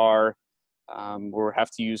or car, or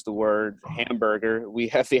have to use the word hamburger, we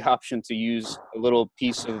have the option to use a little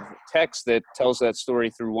piece of text that tells that story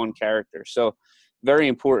through one character. So very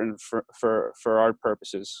important for our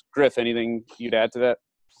purposes. Griff, anything you'd add to that?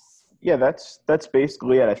 Yeah, that's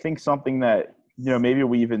basically it. I think something that, maybe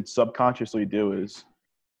we even subconsciously do is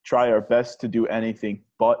try our best to do anything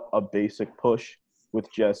but a basic push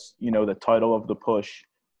with just, the title of the push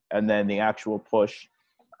and then the actual push.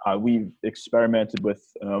 We've experimented with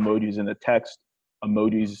emojis in the text,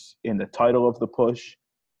 emojis in the title of the push,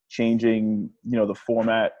 changing, the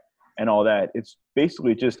format and all that. It's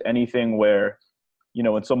basically just anything where,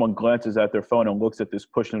 when someone glances at their phone and looks at this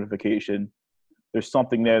push notification, there's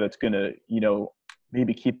something there that's going to,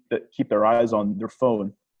 maybe keep their eyes on their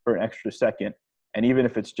phone for an extra second. And even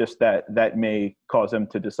if it's just that may cause them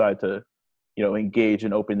to decide to, engage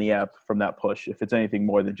and open the app from that push, if it's anything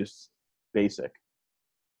more than just basic.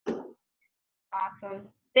 Awesome.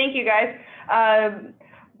 Thank you, guys.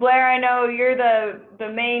 Blair, I know you're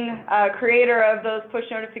the main creator of those push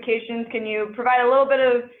notifications. Can you provide a little bit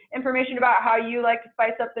of information about how you like to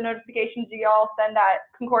spice up the notifications you all send at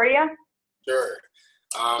Concordia? Sure.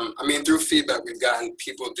 Through feedback we've gotten,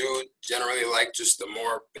 people do generally like just the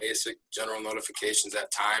more basic general notifications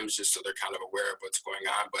at times, just so they're kind of aware of what's going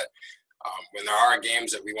on. But when there are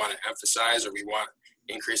games that we want to emphasize, or we want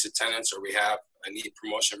increased attendance, or we have a neat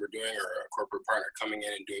promotion we're doing, or a corporate partner coming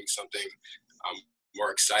in and doing something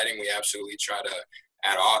more exciting, we absolutely try to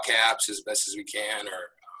add all caps as best as we can,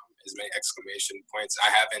 or as many exclamation points.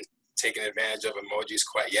 I haven't taken advantage of emojis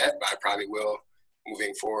quite yet, but I probably will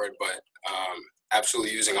moving forward. But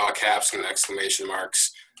absolutely using all caps and exclamation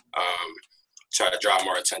marks, try to draw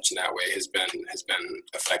more attention that way has been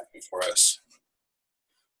effective for us.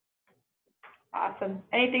 Awesome.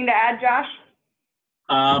 Anything to add, Josh?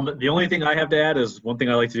 The only thing I have to add is one thing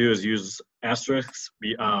I like to do is use asterisks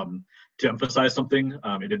to emphasize something.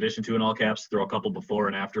 In addition to in all caps, throw a couple before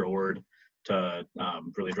and after a word to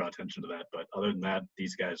really draw attention to that. But other than that,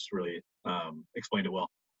 these guys really explained it well.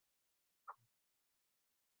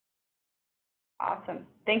 Awesome.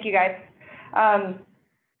 Thank you, guys.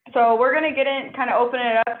 So we're going to get in, kind of open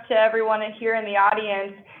it up to everyone here in the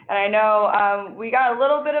audience. And I know we got a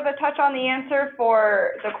little bit of a touch on the answer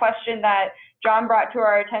for the question that John brought to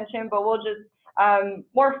our attention, but we'll just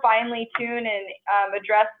more finely tune and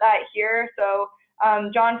address that here. So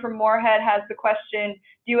John from Moorhead has the question,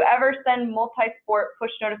 do you ever send multi-sport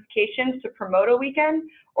push notifications to promote a weekend,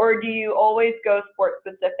 or do you always go sport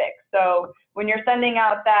specific? So when you're sending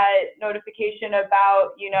out that notification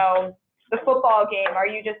about, the football game, are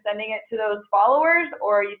you just sending it to those followers,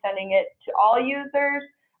 or are you sending it to all users,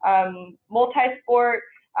 multi-sport?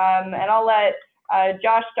 And I'll let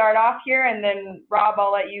Josh start off here, and then Rob,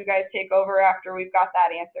 I'll let you guys take over after we've got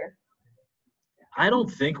that answer. I don't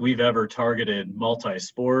think we've ever targeted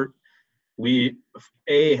multi-sport. We,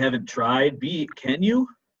 A, haven't tried. B, can you?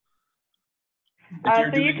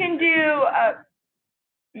 So you can do,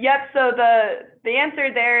 yep, so the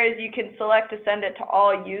answer there is you can select to send it to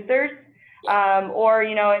all users. Or,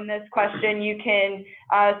 in this question, you can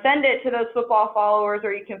send it to those football followers,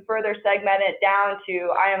 or you can further segment it down to,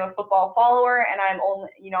 I am a football follower and I'm only,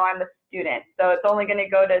 I'm a student. So it's only going to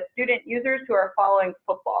go to student users who are following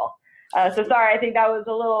football. So sorry, I think that was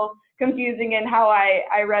a little confusing in how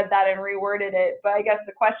I read that and reworded it. But I guess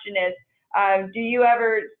the question is, do you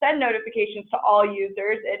ever send notifications to all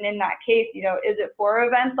users? And in that case, is it for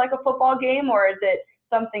events like a football game, or is it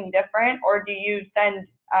something different? Or do you send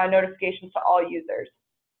notifications to all users?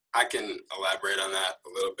 I can elaborate on that a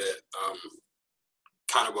little bit.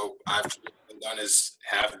 Kind of what I've done is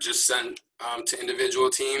have just sent to individual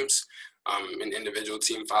teams and individual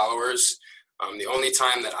team followers. The only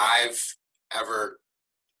time that I've ever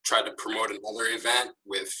tried to promote another event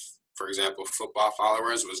with, for example, football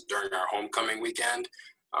followers was during our homecoming weekend.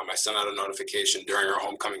 I sent out a notification during our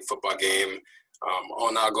homecoming football game.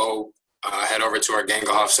 Now go head over to our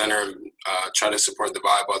Gangelhoff Center and try to support the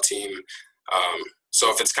volleyball team.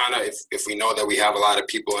 So if it's if we know that we have a lot of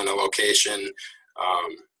people in a location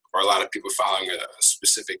or a lot of people following a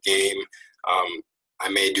specific game, I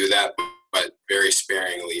may do that, but very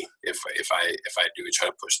sparingly if I do try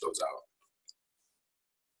to push those out.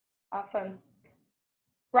 Awesome.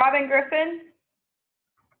 Robin Griffin?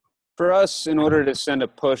 For us, in order to send a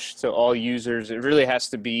push to all users, it really has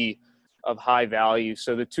to be of high value.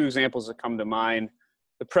 So the two examples that come to mind,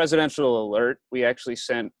 the presidential alert, we actually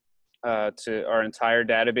sent to our entire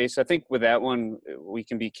database. I think with that one, we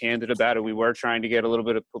can be candid about it. We were trying to get a little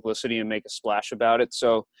bit of publicity and make a splash about it.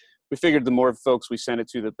 So we figured the more folks we send it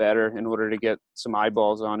to, the better, in order to get some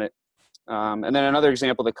eyeballs on it. And then another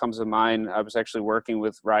example that comes to mind, I was actually working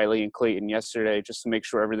with Riley and Clayton yesterday just to make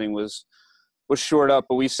sure everything was shored up,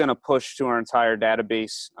 but we sent a push to our entire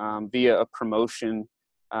database via a promotion.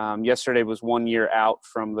 Yesterday was 1 year out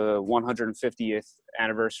from the 150th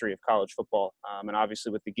anniversary of college football. And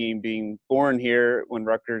obviously with the game being born here when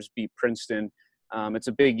Rutgers beat Princeton, it's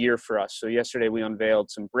a big year for us. So yesterday we unveiled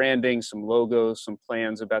some branding, some logos, some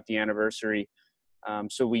plans about the anniversary.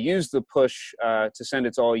 So we used the push to send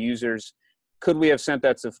it to all users. Could we have sent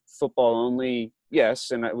that to football only?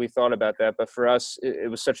 Yes, and we thought about that. But for us, it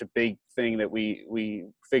was such a big thing that we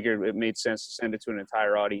figured it made sense to send it to an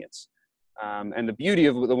entire audience. And the beauty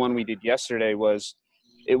of the one we did yesterday was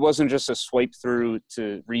it wasn't just a swipe through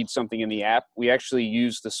to read something in the app. We actually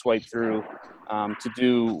used the swipe through to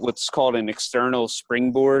do what's called an external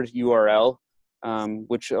springboard URL,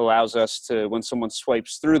 which allows us to, when someone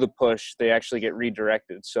swipes through the push, they actually get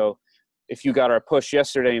redirected. So if you got our push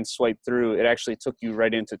yesterday and swiped through, it actually took you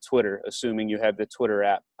right into Twitter, assuming you had the Twitter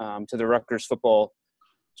app, to the Rutgers football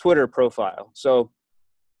Twitter profile. So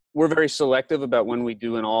we're very selective about when we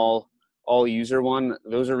do an all user one.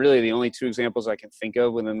 Those are really the only two examples I can think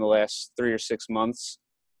of within the last 3 or 6 months.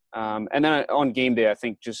 And then on game day, I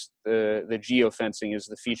think just the geofencing is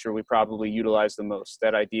the feature we probably utilize the most.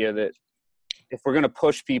 That idea that if we're going to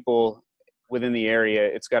push people within the area,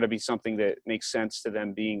 it's got to be something that makes sense to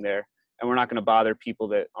them being there. And we're not going to bother people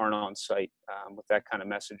that aren't on site with that kind of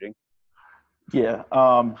messaging. Yeah.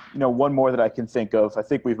 One more that I can think of, I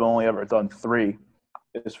think we've only ever done 3,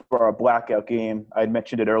 is for our blackout game. I had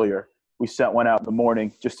mentioned it earlier. We sent one out in the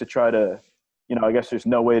morning just to try to, I guess there's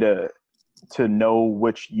no way to know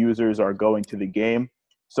which users are going to the game.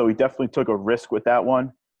 So we definitely took a risk with that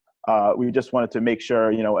one. We just wanted to make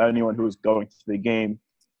sure, anyone who's going to the game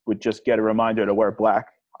would just get a reminder to wear black.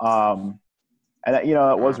 And that,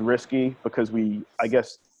 it was risky because I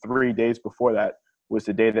guess 3 days before that was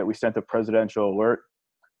the day that we sent the presidential alert.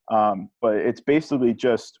 But it's basically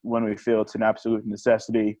just when we feel it's an absolute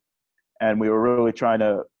necessity, and we were really trying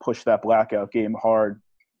to push that blackout game hard.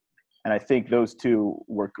 And I think those two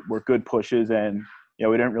were good pushes, and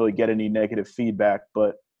we didn't really get any negative feedback.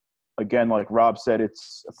 But again, like Rob said,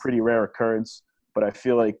 it's a pretty rare occurrence. But I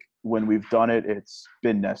feel like when we've done it, it's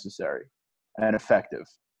been necessary and effective.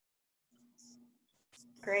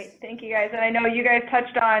 Great, thank you guys. And I know you guys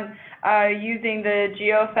touched on using the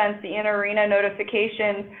geofence, the in-arena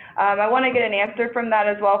notifications. I want to get an answer from that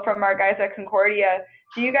as well from our guys at Concordia.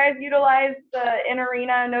 Do you guys utilize the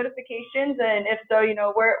in-arena notifications? And if so,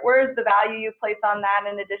 where is the value you place on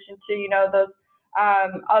that in addition to, those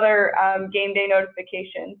other game day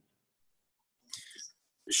notifications?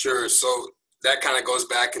 Sure. So that kind of goes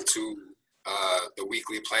back into the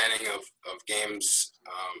weekly planning of games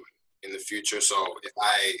in the future. So if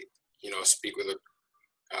I, speak with a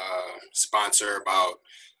sponsor about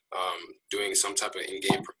doing some type of in-game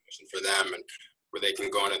promotion for them, and where they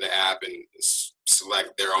can go into the app and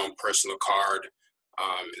select their own personal card,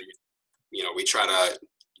 and we try to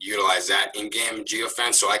utilize that in-game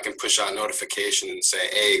geofence, so I can push out notifications and say,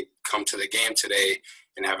 hey, come to the game today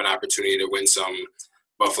and have an opportunity to win some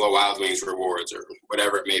Buffalo Wild Wings rewards or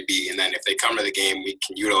whatever it may be. And then if they come to the game, we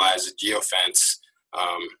can utilize the geofence,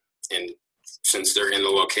 and since they're in the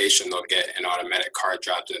location, they'll get an automatic card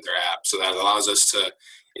dropped into their app. So that allows us to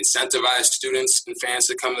incentivize students and fans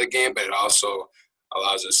to come to the game, but it also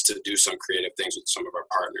allows us to do some creative things with some of our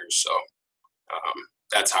partners. So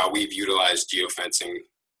that's how we've utilized geofencing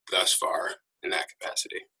thus far in that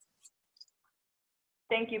capacity.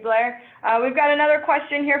 Thank you, Blair. We've got another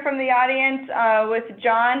question here from the audience with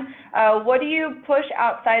John. What do you push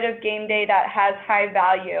outside of game day that has high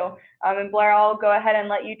value? And Blair, I'll go ahead and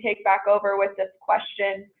let you take back over with this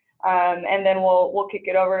question, and then we'll kick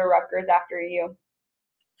it over to Rutgers after you.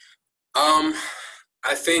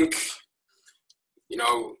 I think,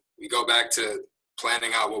 we go back to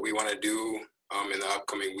planning out what we want to do in the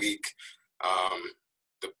upcoming week.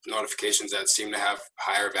 The notifications that seem to have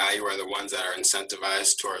higher value are the ones that are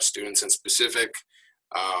incentivized to our students in specific.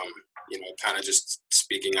 Kind of just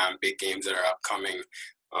speaking on big games that are upcoming.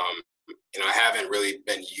 I haven't really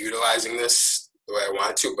been utilizing this the way I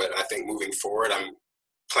want to, but I think moving forward, I'm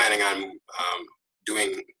planning on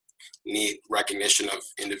doing neat recognition of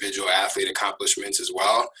individual athlete accomplishments as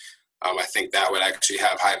well. I think that would actually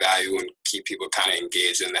have high value and keep people kind of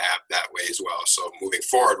engaged in the app that way as well. So moving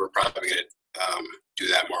forward, we're probably going to do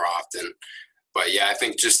that more often. But yeah, I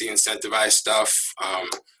think just the incentivized stuff,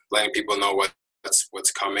 letting people know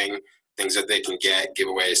what's coming, things that they can get,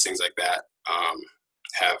 giveaways, things like that,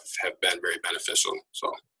 have been very beneficial.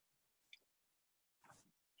 So.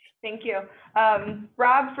 Thank you.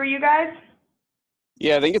 Rob, for you guys?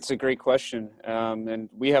 Yeah, I think it's a great question. And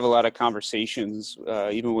we have a lot of conversations,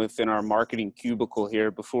 even within our marketing cubicle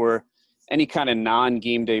here, before any kind of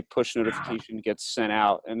non-game day push notification gets sent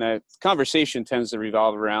out. And that conversation tends to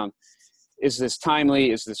revolve around, is this timely?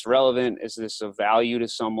 Is this relevant? Is this of value to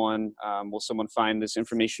someone? Will someone find this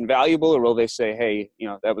information valuable, or will they say, hey,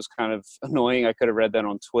 that was kind of annoying. I could have read that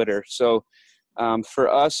on Twitter. So for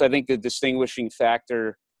us, I think the distinguishing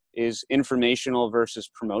factor is informational versus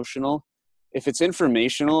promotional. If it's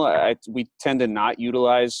informational, we tend to not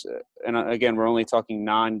utilize, and again, we're only talking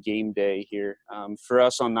non-game day here. For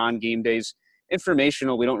us on non-game days,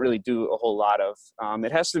 informational, we don't really do a whole lot of.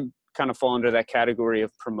 It has to kind of fall under that category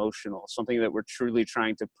of promotional, something that we're truly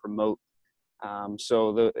trying to promote.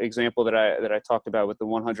 So the example that I talked about with the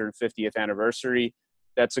 150th anniversary,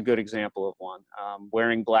 that's a good example of one.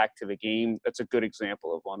 Wearing black to the game, that's a good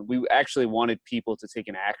example of one. We actually wanted people to take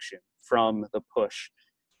an action from the push.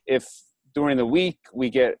 If during the week we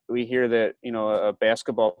hear that a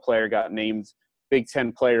basketball player got named Big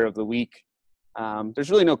Ten Player of the Week, there's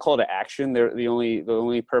really no call to action. The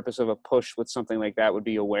only purpose of a push with something like that would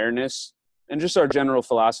be awareness. And just our general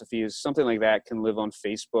philosophy is something like that can live on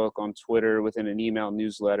Facebook, on Twitter, within an email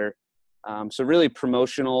newsletter. So really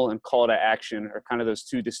promotional and call to action are kind of those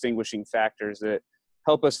two distinguishing factors that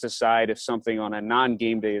help us decide if something on a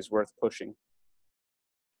non-game day is worth pushing.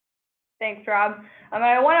 Thanks, Rob.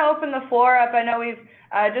 I want to open the floor up. I know we've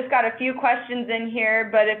just got a few questions in here,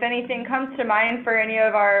 but if anything comes to mind for any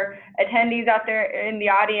of our attendees out there in the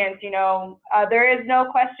audience, there is no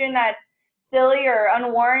question that's silly or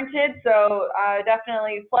unwarranted, so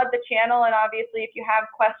definitely flood the channel. And obviously, if you have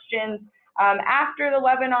questions after the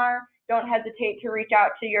webinar, don't hesitate to reach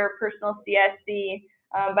out to your personal CSC.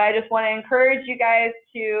 But I just want to encourage you guys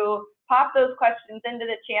to pop those questions into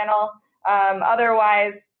the channel.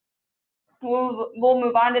 Otherwise, we'll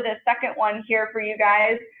move on to the second one here for you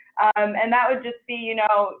guys. And that would just be, you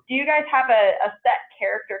know, do you guys have a set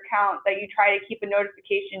character count that you try to keep a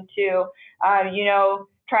notification to? You know,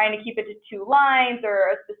 trying to keep it to 2 lines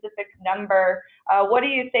or a specific number. What do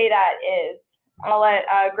you say that is? I'll let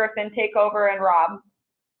Griffin take over and Rob.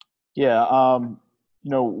 Yeah, you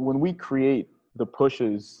know, when we create the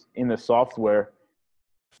pushes in the software,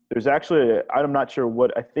 there's actually, I'm not sure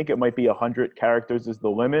what, I think it might be 100 characters is the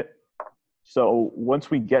limit. So once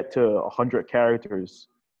we get to 100 characters,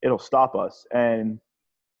 it'll stop us. And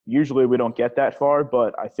usually we don't get that far,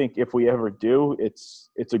 but I think if we ever do, it's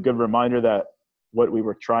a good reminder that what we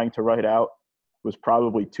were trying to write out was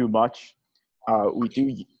probably too much. We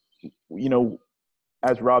do, you know,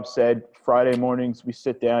 as Rob said, Friday mornings we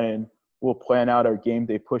sit down and we'll plan out our game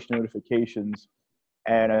day push notifications.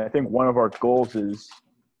 And I think one of our goals is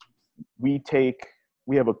we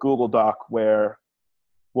have a Google Doc where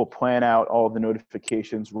we'll plan out all of the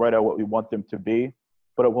notifications, write out what we want them to be,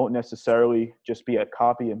 but it won't necessarily just be a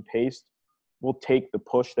copy and paste. We'll take the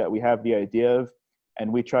push that we have the idea of,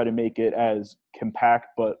 and we try to make it as compact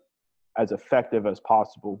but as effective as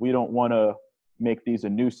possible. We don't want to make these a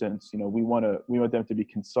nuisance. You know, we want them to be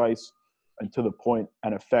concise and to the point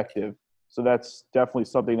and effective. So that's definitely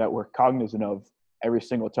something that we're cognizant of every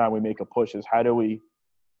single time we make a push, is how do we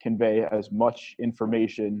convey as much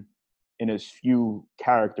information in as few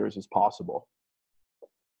characters as possible.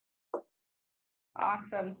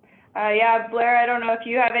 Awesome. Yeah, Blair, I don't know if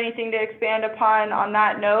you have anything to expand upon on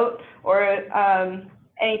that note, or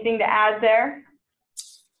anything to add there.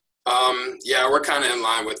 Yeah, we're kind of in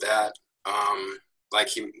line with that.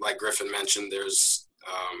 Like Griffin mentioned, there's,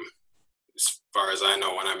 as far as I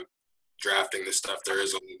know, when I'm drafting this stuff, there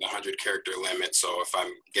is only the 100 character limit. So if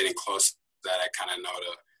I'm getting close to that, I kind of know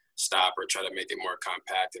to stop or try to make it more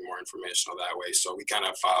compact and more informational that way. So we kind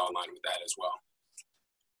of follow in line with that as well.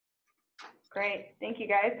 Great. Thank you,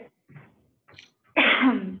 guys.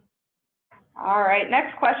 All right,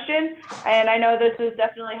 next question. And I know this is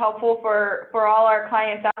definitely helpful for all our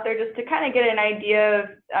clients out there, just to kind of get an idea of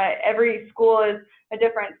every school is a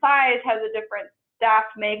different size, has a different staff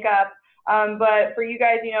makeup. But for you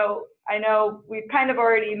guys, you know, I know we've kind of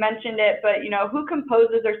already mentioned it, but, you know, who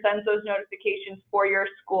composes or sends those notifications for your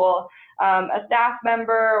school? A staff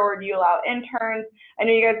member, or do you allow interns? I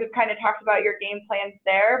know you guys have kind of talked about your game plans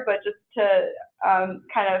there, but just to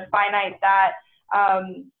kind of finite that,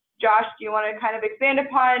 Josh, do you want to kind of expand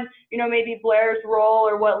upon, you know, maybe Blair's role,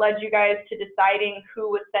 or what led you guys to deciding who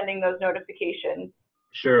was sending those notifications?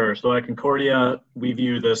 Sure. So at Concordia, we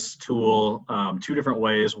view this tool 2 different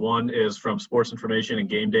ways. One is from sports information and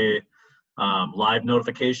game day live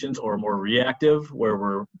notifications, or more reactive, where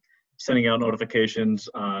we're sending out notifications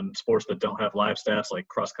on sports that don't have live stats, like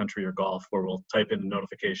cross country or golf, where we'll type in a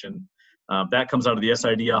notification. That comes out of the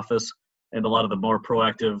SID office, and a lot of the more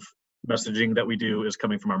proactive messaging that we do is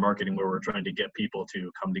coming from our marketing, where we're trying to get people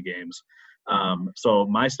to come to games. So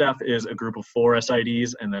my staff is a group of 4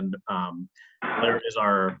 SIDs, and then Blair is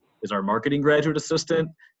our marketing graduate assistant,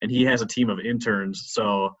 and he has a team of interns.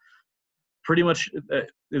 So pretty much,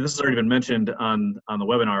 this has already been mentioned on the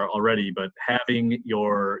webinar already, but having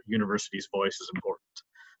your university's voice is important.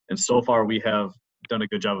 And so far we have done a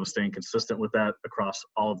good job of staying consistent with that across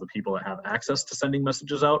all of the people that have access to sending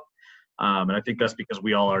messages out. And I think that's because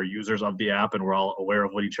we all are users of the app, and we're all aware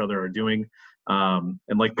of what each other are doing. And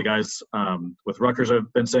like the guys with Rutgers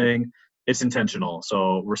have been saying, it's intentional.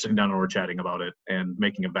 So we're sitting down and we're chatting about it and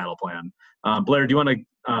making a battle plan. Blair, do you want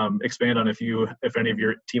to expand on if any of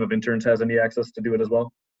your team of interns has any access to do it as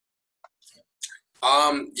well?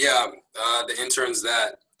 The interns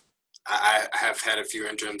that I have had a few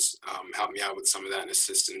interns help me out with some of that and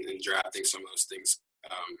assist in drafting some of those things.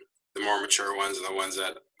 The more mature ones are the ones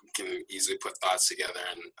that can easily put thoughts together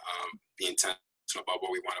and be intentional about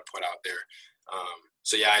what we want to put out there.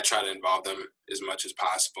 I try to involve them as much as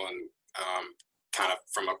possible, and kind of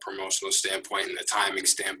from a promotional standpoint and the timing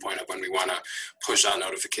standpoint of when we want to push out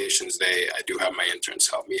notifications, I do have my interns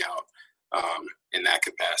help me out in that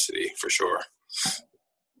capacity for sure.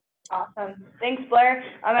 Awesome. Thanks, Blair.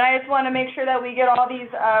 And I just want to make sure that we get all these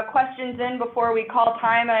questions in before we call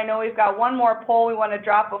time. And I know we've got one more poll we want to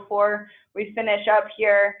drop before we finish up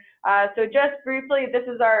here. So just briefly, this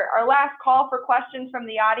is our last call for questions from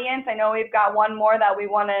the audience. I know we've got one more that we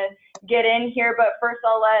want to get in here, but first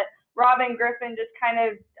I'll let Rob and Griffin just kind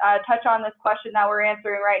of touch on this question that we're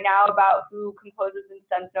answering right now about who composes and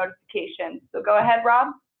sends notifications. So go ahead,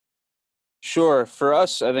 Rob. Sure. For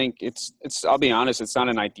us, I think it's I'll be honest, it's not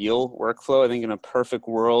an ideal workflow. I think in a perfect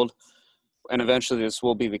world, and eventually this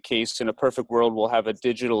will be the case. In a perfect world, we'll have a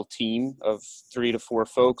digital team of 3 to 4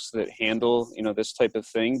 folks that handle, this type of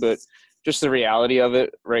thing. But just the reality of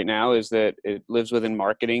it right now is that it lives within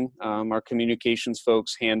marketing. Our communications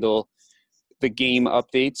folks handle the game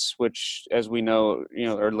updates, which, as we know,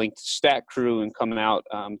 are linked to Stat Crew and come out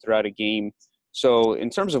throughout a game. So in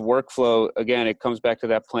terms of workflow, again, it comes back to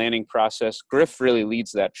that planning process. Griff really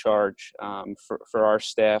leads that charge for our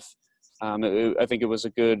staff. I think it was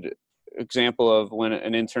a good example of when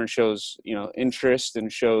an intern shows, interest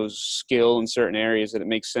and shows skill in certain areas, that it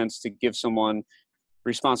makes sense to give someone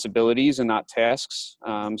responsibilities and not tasks.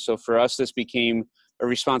 So for us, this became a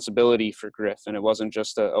responsibility for Griff, and it wasn't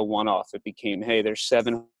just a one-off. It became, hey, there's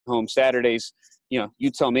 7 home Saturdays.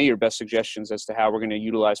 You tell me your best suggestions as to how we're going to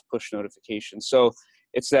utilize push notifications. So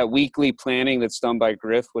it's that weekly planning that's done by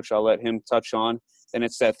Griff, which I'll let him touch on. And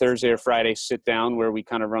it's that Thursday or Friday sit down where we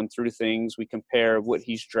kind of run through things. We compare what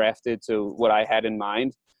he's drafted to what I had in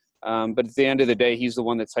mind. But at the end of the day, he's the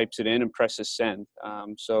one that types it in and presses send.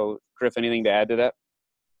 So Griff, anything to add to that?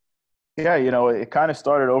 Yeah, it kind of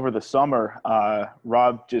started over the summer.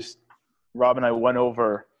 Rob and I went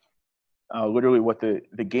over literally what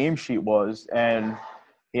the game sheet was, and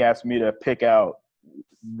he asked me to pick out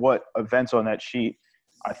what events on that sheet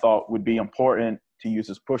I thought would be important to use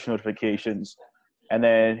as push notifications. And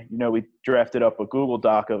then, we drafted up a Google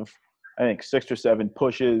Doc of, I think, 6 or 7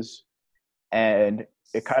 pushes, and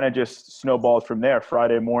it kind of just snowballed from there.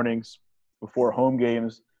 Friday mornings before home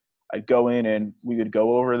games, I'd go in and we would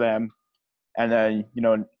go over them. And then,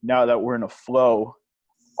 now that we're in a flow,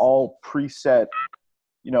 all preset,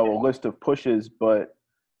 a list of pushes, but,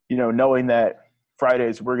 knowing that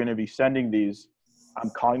Fridays we're going to be sending these, I'm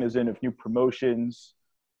cognizant of new promotions,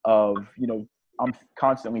 of, I'm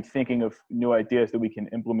constantly thinking of new ideas that we can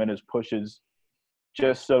implement as pushes,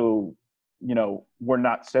 just so, we're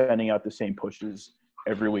not sending out the same pushes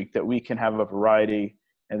every week, that we can have a variety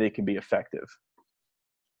and they can be effective.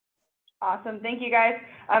 Awesome. Thank you, guys.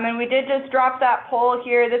 And we did just drop that poll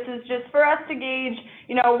here. This is just for us to gauge,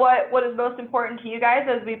 what is most important to you guys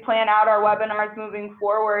as we plan out our webinars moving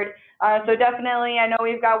forward. So definitely, I know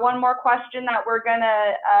we've got one more question that we're going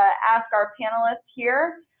to ask our panelists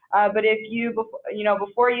here. But if you,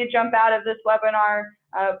 before you jump out of this webinar,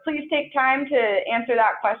 please take time to answer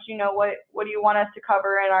that question. What do you want us to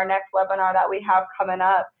cover in our next webinar that we have coming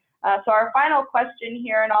up? So our final question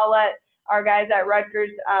here, and I'll let our guys at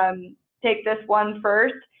Rutgers take this one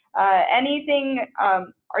first.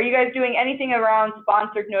 Are you guys doing anything around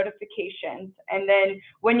sponsored notifications? And then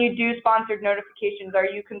when you do sponsored notifications, are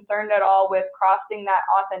you concerned at all with crossing that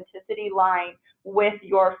authenticity line with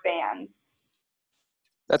your fans?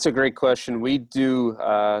 That's a great question. We do.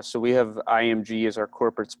 So we have IMG as our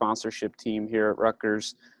corporate sponsorship team here at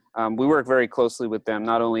Rutgers. We work very closely with them,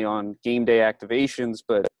 not only on game day activations,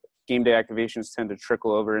 but game day activations tend to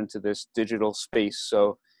trickle over into this digital space.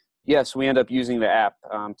 So yes, we end up using the app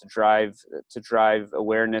to drive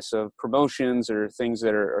awareness of promotions or things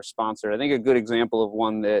that are sponsored. I think a good example of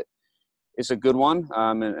one that is a good one,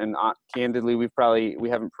 and candidly, we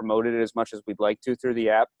haven't promoted it as much as we'd like to through the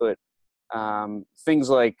app, but things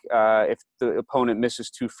like if the opponent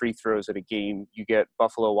misses 2 free throws at a game, you get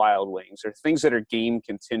Buffalo Wild Wings, or things that are game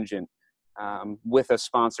contingent with a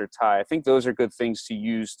sponsor tie. I think those are good things to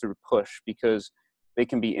use through push because they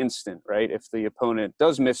can be instant, right? If the opponent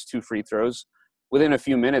does miss 2 free throws, within a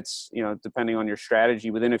few minutes, depending on your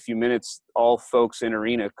strategy, within a few minutes, all folks in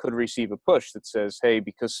arena could receive a push that says, hey,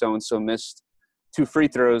 because so-and-so missed 2 free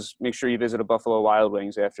throws, make sure you visit a Buffalo Wild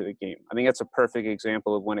Wings after the game. I think that's a perfect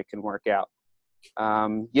example of when it can work out.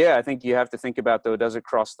 I think you have to think about, though, does it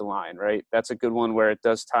cross the line, right? That's a good one where it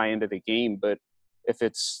does tie into the game, but if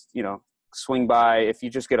it's, swing by, if you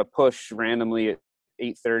just get a push randomly at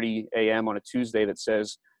 8:30 a.m. on a Tuesday that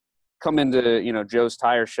says, come into, Joe's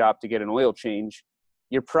tire shop to get an oil change,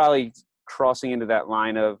 you're probably crossing into that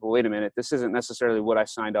line of, well, wait a minute, this isn't necessarily what I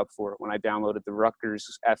signed up for when I downloaded the Rutgers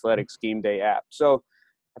Athletics Game Day app. So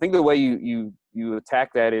I think the way you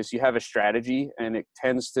attack that is you have a strategy, and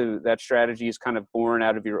that strategy is kind of born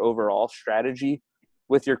out of your overall strategy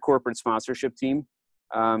with your corporate sponsorship team.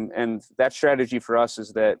 And that strategy for us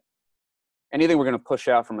is that anything we're going to push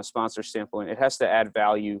out from a sponsor standpoint, it has to add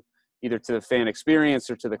value either to the fan experience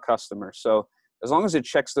or to the customer. So as long as it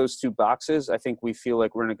checks those 2 boxes, I think we feel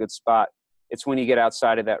like we're in a good spot. It's when you get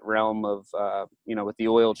outside of that realm of, with the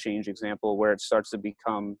oil change example, where it starts to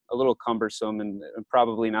become a little cumbersome and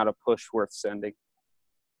probably not a push worth sending.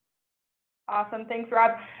 Awesome. Thanks,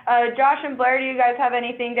 Rob. Josh and Blair, do you guys have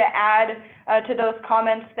anything to add to those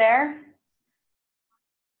comments there?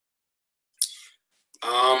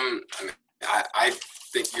 I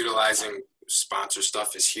think utilizing sponsor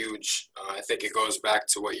stuff is huge. I think it goes back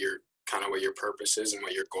to what your purpose is and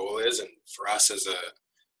what your goal is. And for us as a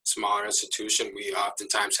smaller institution, we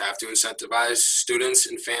oftentimes have to incentivize students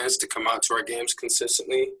and fans to come out to our games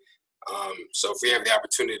consistently. So if we have the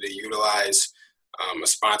opportunity to utilize a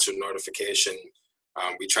sponsored notification,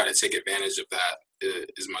 we try to take advantage of that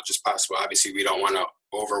as much as possible. Obviously, we don't want to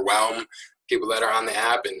overwhelm people that are on the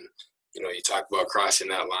app, and you talk about crossing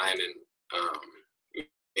that line and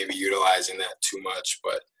maybe utilizing that too much,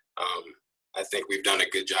 but I think we've done a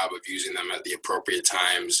good job of using them at the appropriate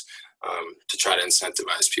times to try to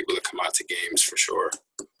incentivize people to come out to games for sure.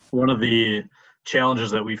 One of the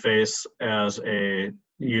challenges that we face as a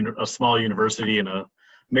small university in a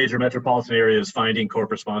major metropolitan area is finding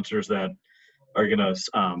corporate sponsors that are going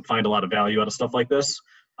to find a lot of value out of stuff like this.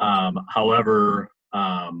 However,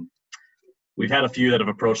 we've had a few that have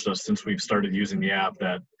approached us since we've started using the app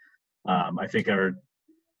that I think are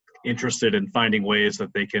interested in finding ways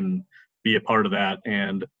that they can be a part of that.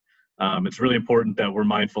 And it's really important that we're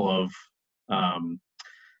mindful of,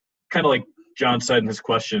 kind of like John said in his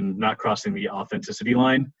question, not crossing the authenticity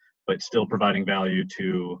line, but still providing value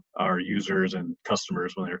to our users and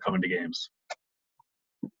customers when they're coming to games.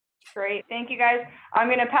 Great, thank you guys. I'm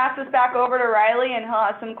going to pass this back over to Riley, and he'll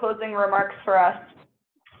have some closing remarks for us.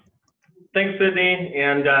 Thanks, Sydney,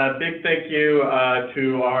 and big thank you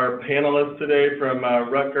to our panelists today from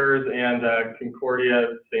Rutgers and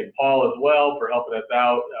Concordia St. Paul as well for helping us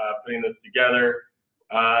out, putting this together,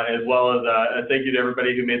 as well as a thank you to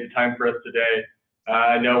everybody who made the time for us today.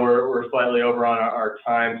 I know we're slightly over on our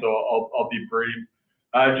time, so I'll be brief.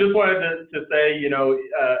 Just wanted to say,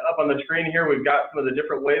 up on the screen here, we've got some of the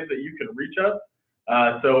different ways that you can reach us.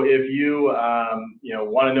 So if you,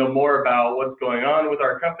 want to know more about what's going on with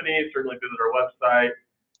our company, certainly visit our website.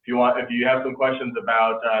 If you have some questions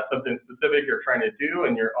about something specific you're trying to do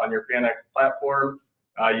on your FanX platform,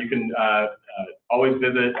 you can always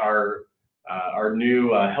visit our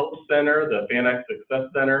new help center, the FanX Success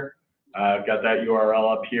Center. I've got that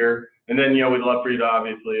URL up here. And then, we'd love for you to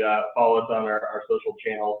obviously follow us on our social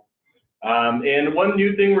channels. And one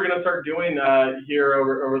new thing we're going to start doing here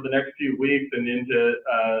over the next few weeks and into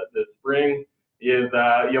the spring is,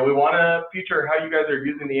 we want to feature how you guys are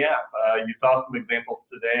using the app. You saw some examples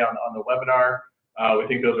today on the webinar. We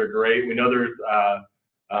think those are great. We know there's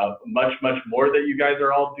much more that you guys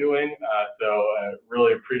are all doing, so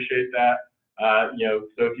really appreciate that.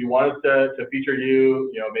 So if you want us to feature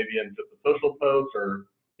you, maybe in just a social post or,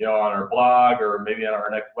 on our blog or maybe on our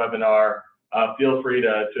next webinar, feel free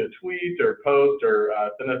to tweet or post or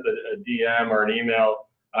send us a DM or an email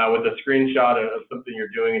with a screenshot of something you're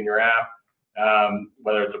doing in your app,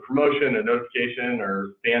 whether it's a promotion, a notification,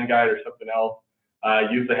 or fan guide or something else.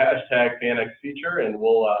 Use the hashtag FanXFeature, and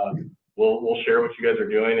we'll share what you guys are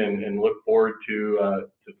doing and look forward to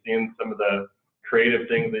seeing some of the creative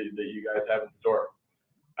things that you guys have in store.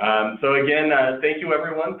 So again, thank you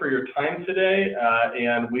everyone for your time today,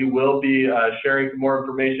 and we will be sharing some more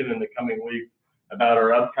information in the coming weeks about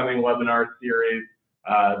our upcoming webinar series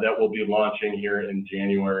that we'll be launching here in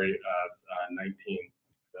January of 19.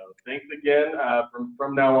 So thanks again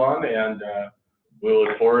from now on, and we'll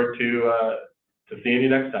look forward to seeing you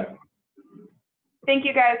next time. Thank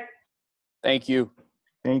you, guys. Thank you.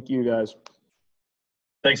 Thank you, guys.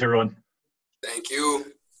 Thanks, everyone. Thank you.